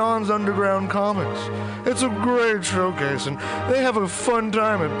and beyond's underground comics. It's a great showcase, and they have a fun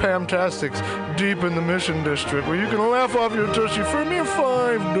time at Pamtastics deep in the Mission District, where you can laugh off your tushy for a mere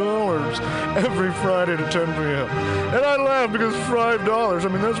 $5 every Friday to 10 p.m. And I laugh because $5, I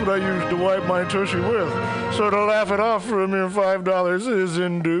mean, that's what I use to wipe my tushy with. So to laugh it off for a mere $5 is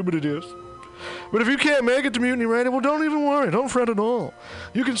indubitious. But if you can't make it to Mutiny Radio, well, don't even worry. Don't fret at all.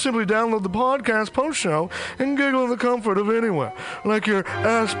 You can simply download the podcast post-show and giggle in the comfort of anywhere, like your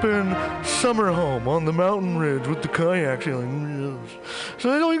Aspen summer home on the mountain ridge with the kayak feeling. So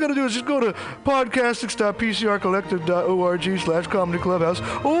all you got to do is just go to podcastics.pcrcollective.org/comedy clubhouse,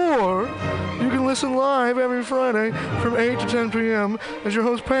 or you can listen live every Friday from 8 to 10 p.m. as your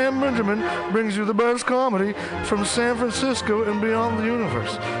host Pam Benjamin brings you the best comedy from San Francisco and beyond the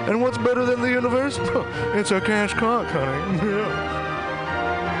universe. And what's better than the universe? It's a cash cock, honey. Yeah.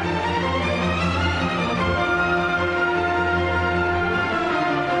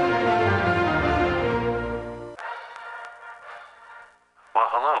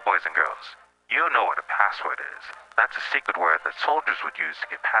 Hello, boys and girls. You know what a password is. That's a secret word that soldiers would use to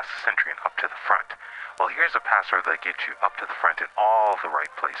get past the sentry and up to the front. Well, here's a password that gets you up to the front in all the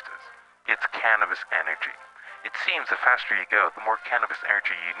right places. It's cannabis energy. It seems the faster you go, the more cannabis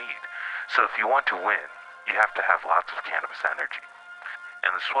energy you need. So if you want to win, you have to have lots of cannabis energy.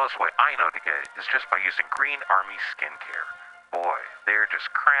 And the slowest way I know to get it is just by using Green Army Skincare. Boy, they're just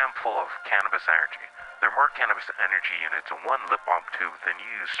crammed full of cannabis energy. There are more cannabis energy units in one lip balm tube than you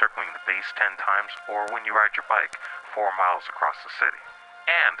use circling the base 10 times or when you ride your bike 4 miles across the city.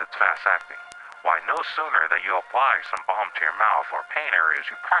 And it's fast acting. Why, no sooner than you apply some balm to your mouth or pain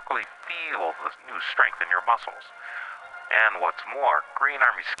areas, you practically feel the new strength in your muscles. And what's more, Green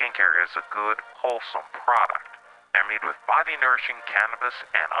Army Skincare is a good, wholesome product. They're made with body-nourishing cannabis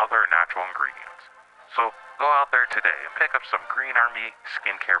and other natural ingredients. So go out there today and pick up some Green Army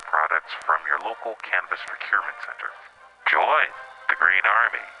Skincare products from your local cannabis procurement center. Join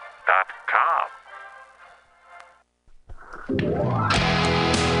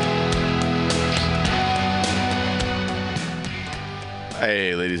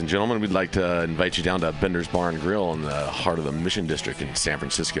Hey, ladies and gentlemen, we'd like to invite you down to Bender's Bar and Grill in the heart of the Mission District in San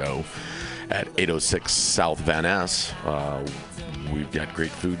Francisco at 806 South Van Ness. We've got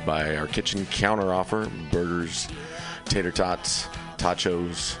great food by our kitchen counter offer: burgers, tater tots,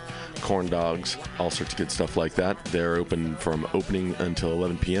 tachos, corn dogs, all sorts of good stuff like that. They're open from opening until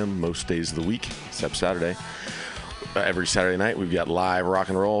 11 p.m. most days of the week, except Saturday. Every Saturday night, we've got live rock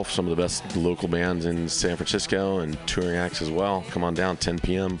and roll, some of the best local bands in San Francisco and touring acts as well. Come on down, 10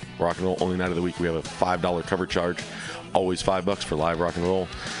 p.m. rock and roll, only night of the week. We have a $5 cover charge, always $5 for live rock and roll.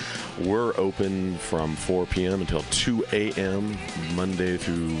 We're open from 4 p.m. until 2 a.m. Monday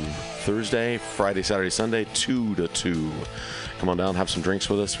through Thursday, Friday, Saturday, Sunday, 2 to 2. Come on down, have some drinks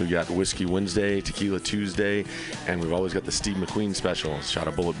with us. We've got Whiskey Wednesday, Tequila Tuesday, and we've always got the Steve McQueen special. Shot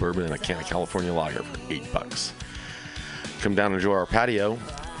of Bullet Bourbon and a can of California Lager for $8. Come down and enjoy our patio.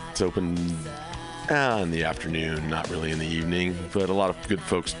 It's open in the afternoon, not really in the evening, but a lot of good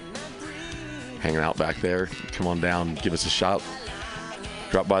folks hanging out back there. Come on down, give us a shout.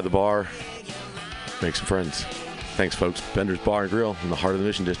 Drop by the bar, make some friends. Thanks, folks. Bender's Bar and Grill in the heart of the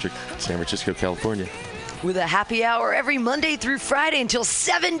Mission District, San Francisco, California. With a happy hour every Monday through Friday until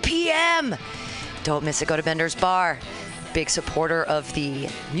 7 p.m. Don't miss it. Go to Bender's Bar. Big supporter of the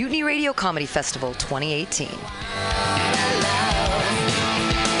Mutiny Radio Comedy Festival 2018.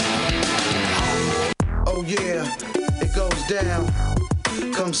 Oh yeah, it goes down.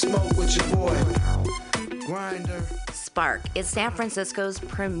 Come smoke with your boy. Grinder. Spark is San Francisco's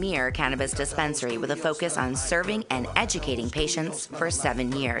premier cannabis dispensary with a focus on serving and educating patients for 7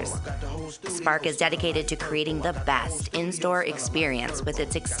 years. Spark is dedicated to creating the best in-store experience with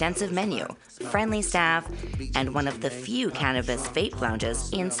its extensive menu, friendly staff, and one of the few cannabis vape lounges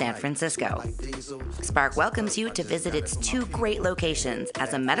in San Francisco. Spark welcomes you to visit its 2 great locations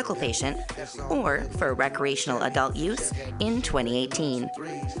as a medical patient or for recreational adult use in 2018.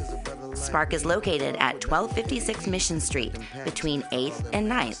 Spark is located at 1256 Mission Street between 8th and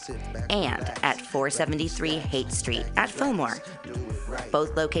 9th and at 473 Haight Street at Fillmore.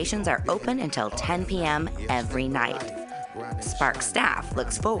 Both locations are open until 10 p.m. every night. Spark staff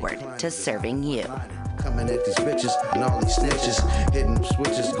looks forward to serving you. Coming at these bitches and all these snitches, hitting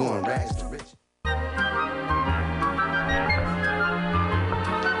switches, going rags to riches.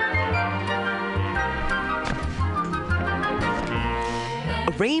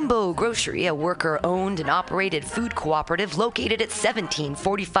 Rainbow Grocery, a worker-owned and operated food cooperative located at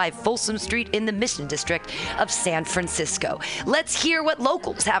 1745 Folsom Street in the Mission District of San Francisco. Let's hear what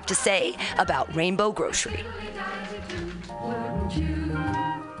locals have to say about Rainbow Grocery.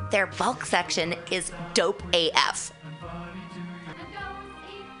 Their bulk section is dope AF.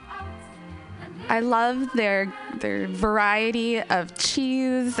 I love their variety of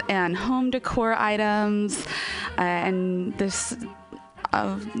cheese and home decor items and this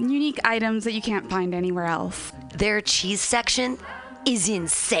unique items that you can't find anywhere else. Their cheese section is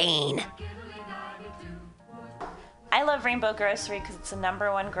insane. I love Rainbow Grocery because it's the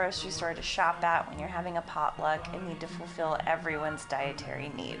 #1 grocery store to shop at when you're having a potluck and need to fulfill everyone's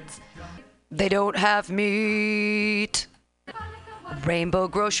dietary needs. They don't have meat. Rainbow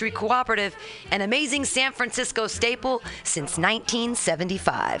Grocery Cooperative, an amazing San Francisco staple since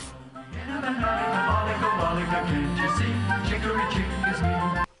 1975.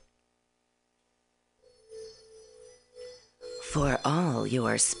 For all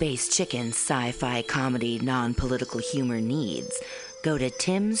your space chicken, sci-fi, comedy, non-political humor needs, go to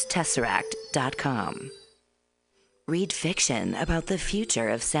timstesseract.com. Read fiction about the future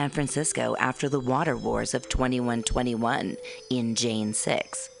of San Francisco after the water wars of 2121 in Jane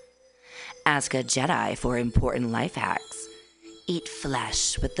 6. Ask a Jedi for important life hacks. Eat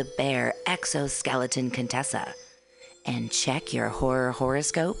flesh with the bare exoskeleton Contessa. And check your horror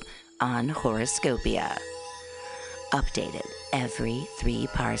horoscope on Horoscopia. Updated every 3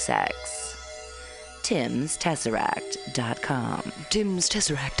 parsecs. TimsTesseract.com.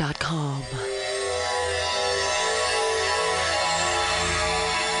 TimsTesseract.com.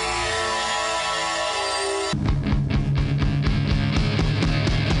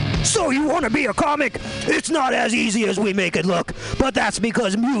 So you want to be a comic? It's not as easy as we make it look, but that's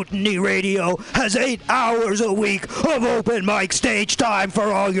because Mutiny Radio has 8 hours a week of open mic stage time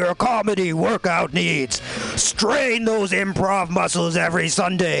for all your comedy workout needs. Strain those improv muscles every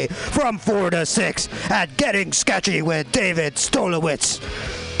Sunday from 4 to 6 at Getting Sketchy with David Stolowitz.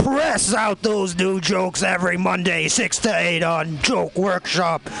 Press out those new jokes every Monday, 6 to 8 on Joke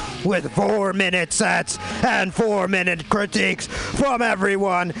Workshop with 4-minute sets and 4-minute critiques from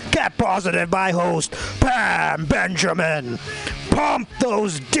everyone kept positive by host Pam Benjamin. Pump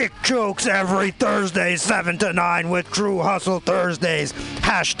those dick jokes every Thursday, 7 to 9 with True Hustle Thursdays.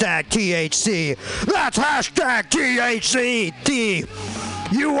 Hashtag THC. That's hashtag THC.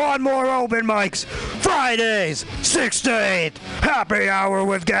 You want more open mics? Fridays, 6 to 8. Happy hour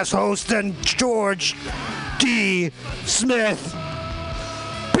with guest host and George D. Smith.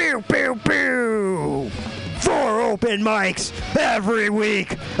 Pew, pew, pew. 4 open mics every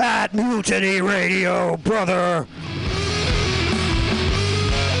week at Mutiny Radio, brother.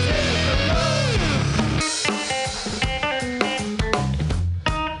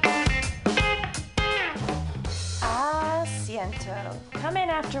 Come in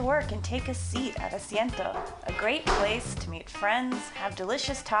after work and take a seat at Asiento, a great place to meet friends, have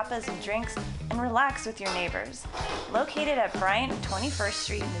delicious tapas and drinks, and relax with your neighbors. Located at Bryant 21st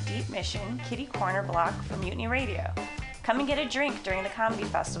Street in the Deep Mission, kitty corner block for Mutiny Radio. Come and get a drink during the Comedy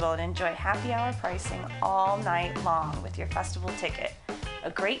Festival and enjoy happy hour pricing all night long with your festival ticket.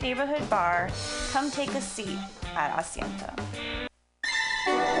 A great neighborhood bar. Come take a seat at Asiento.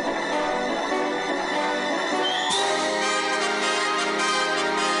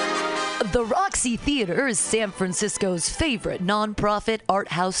 The Roxy Theater is San Francisco's favorite nonprofit art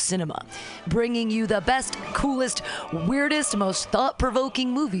house cinema, bringing you the best, coolest, weirdest, most thought-provoking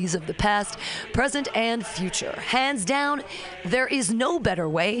movies of the past, present, and future. Hands down, there is no better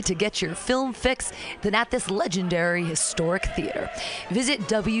way to get your film fix than at this legendary historic theater. Visit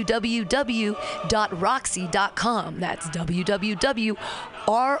www.roxy.com. That's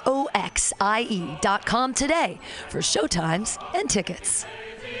www.roxie.com today for showtimes and tickets.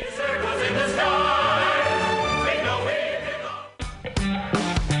 Everybody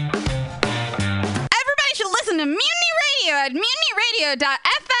should listen to Mutiny Radio at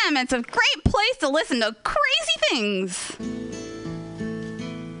mutinyradio.fm. It's a great place to listen to crazy things.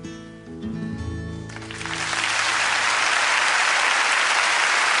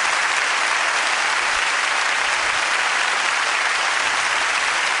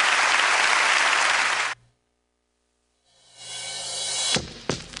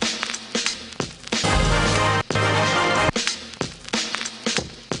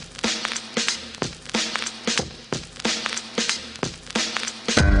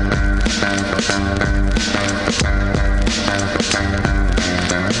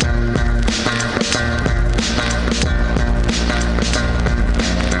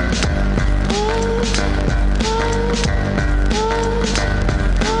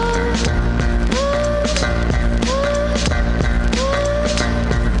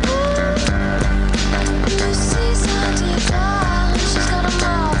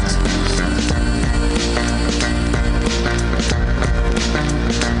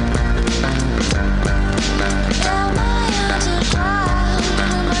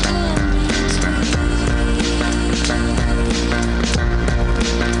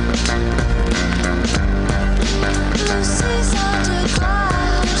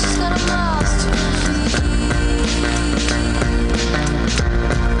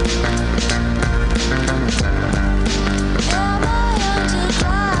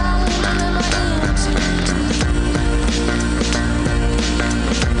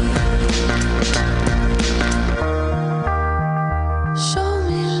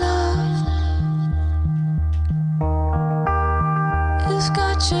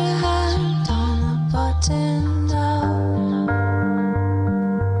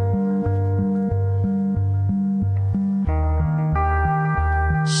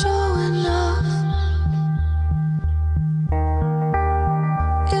 Show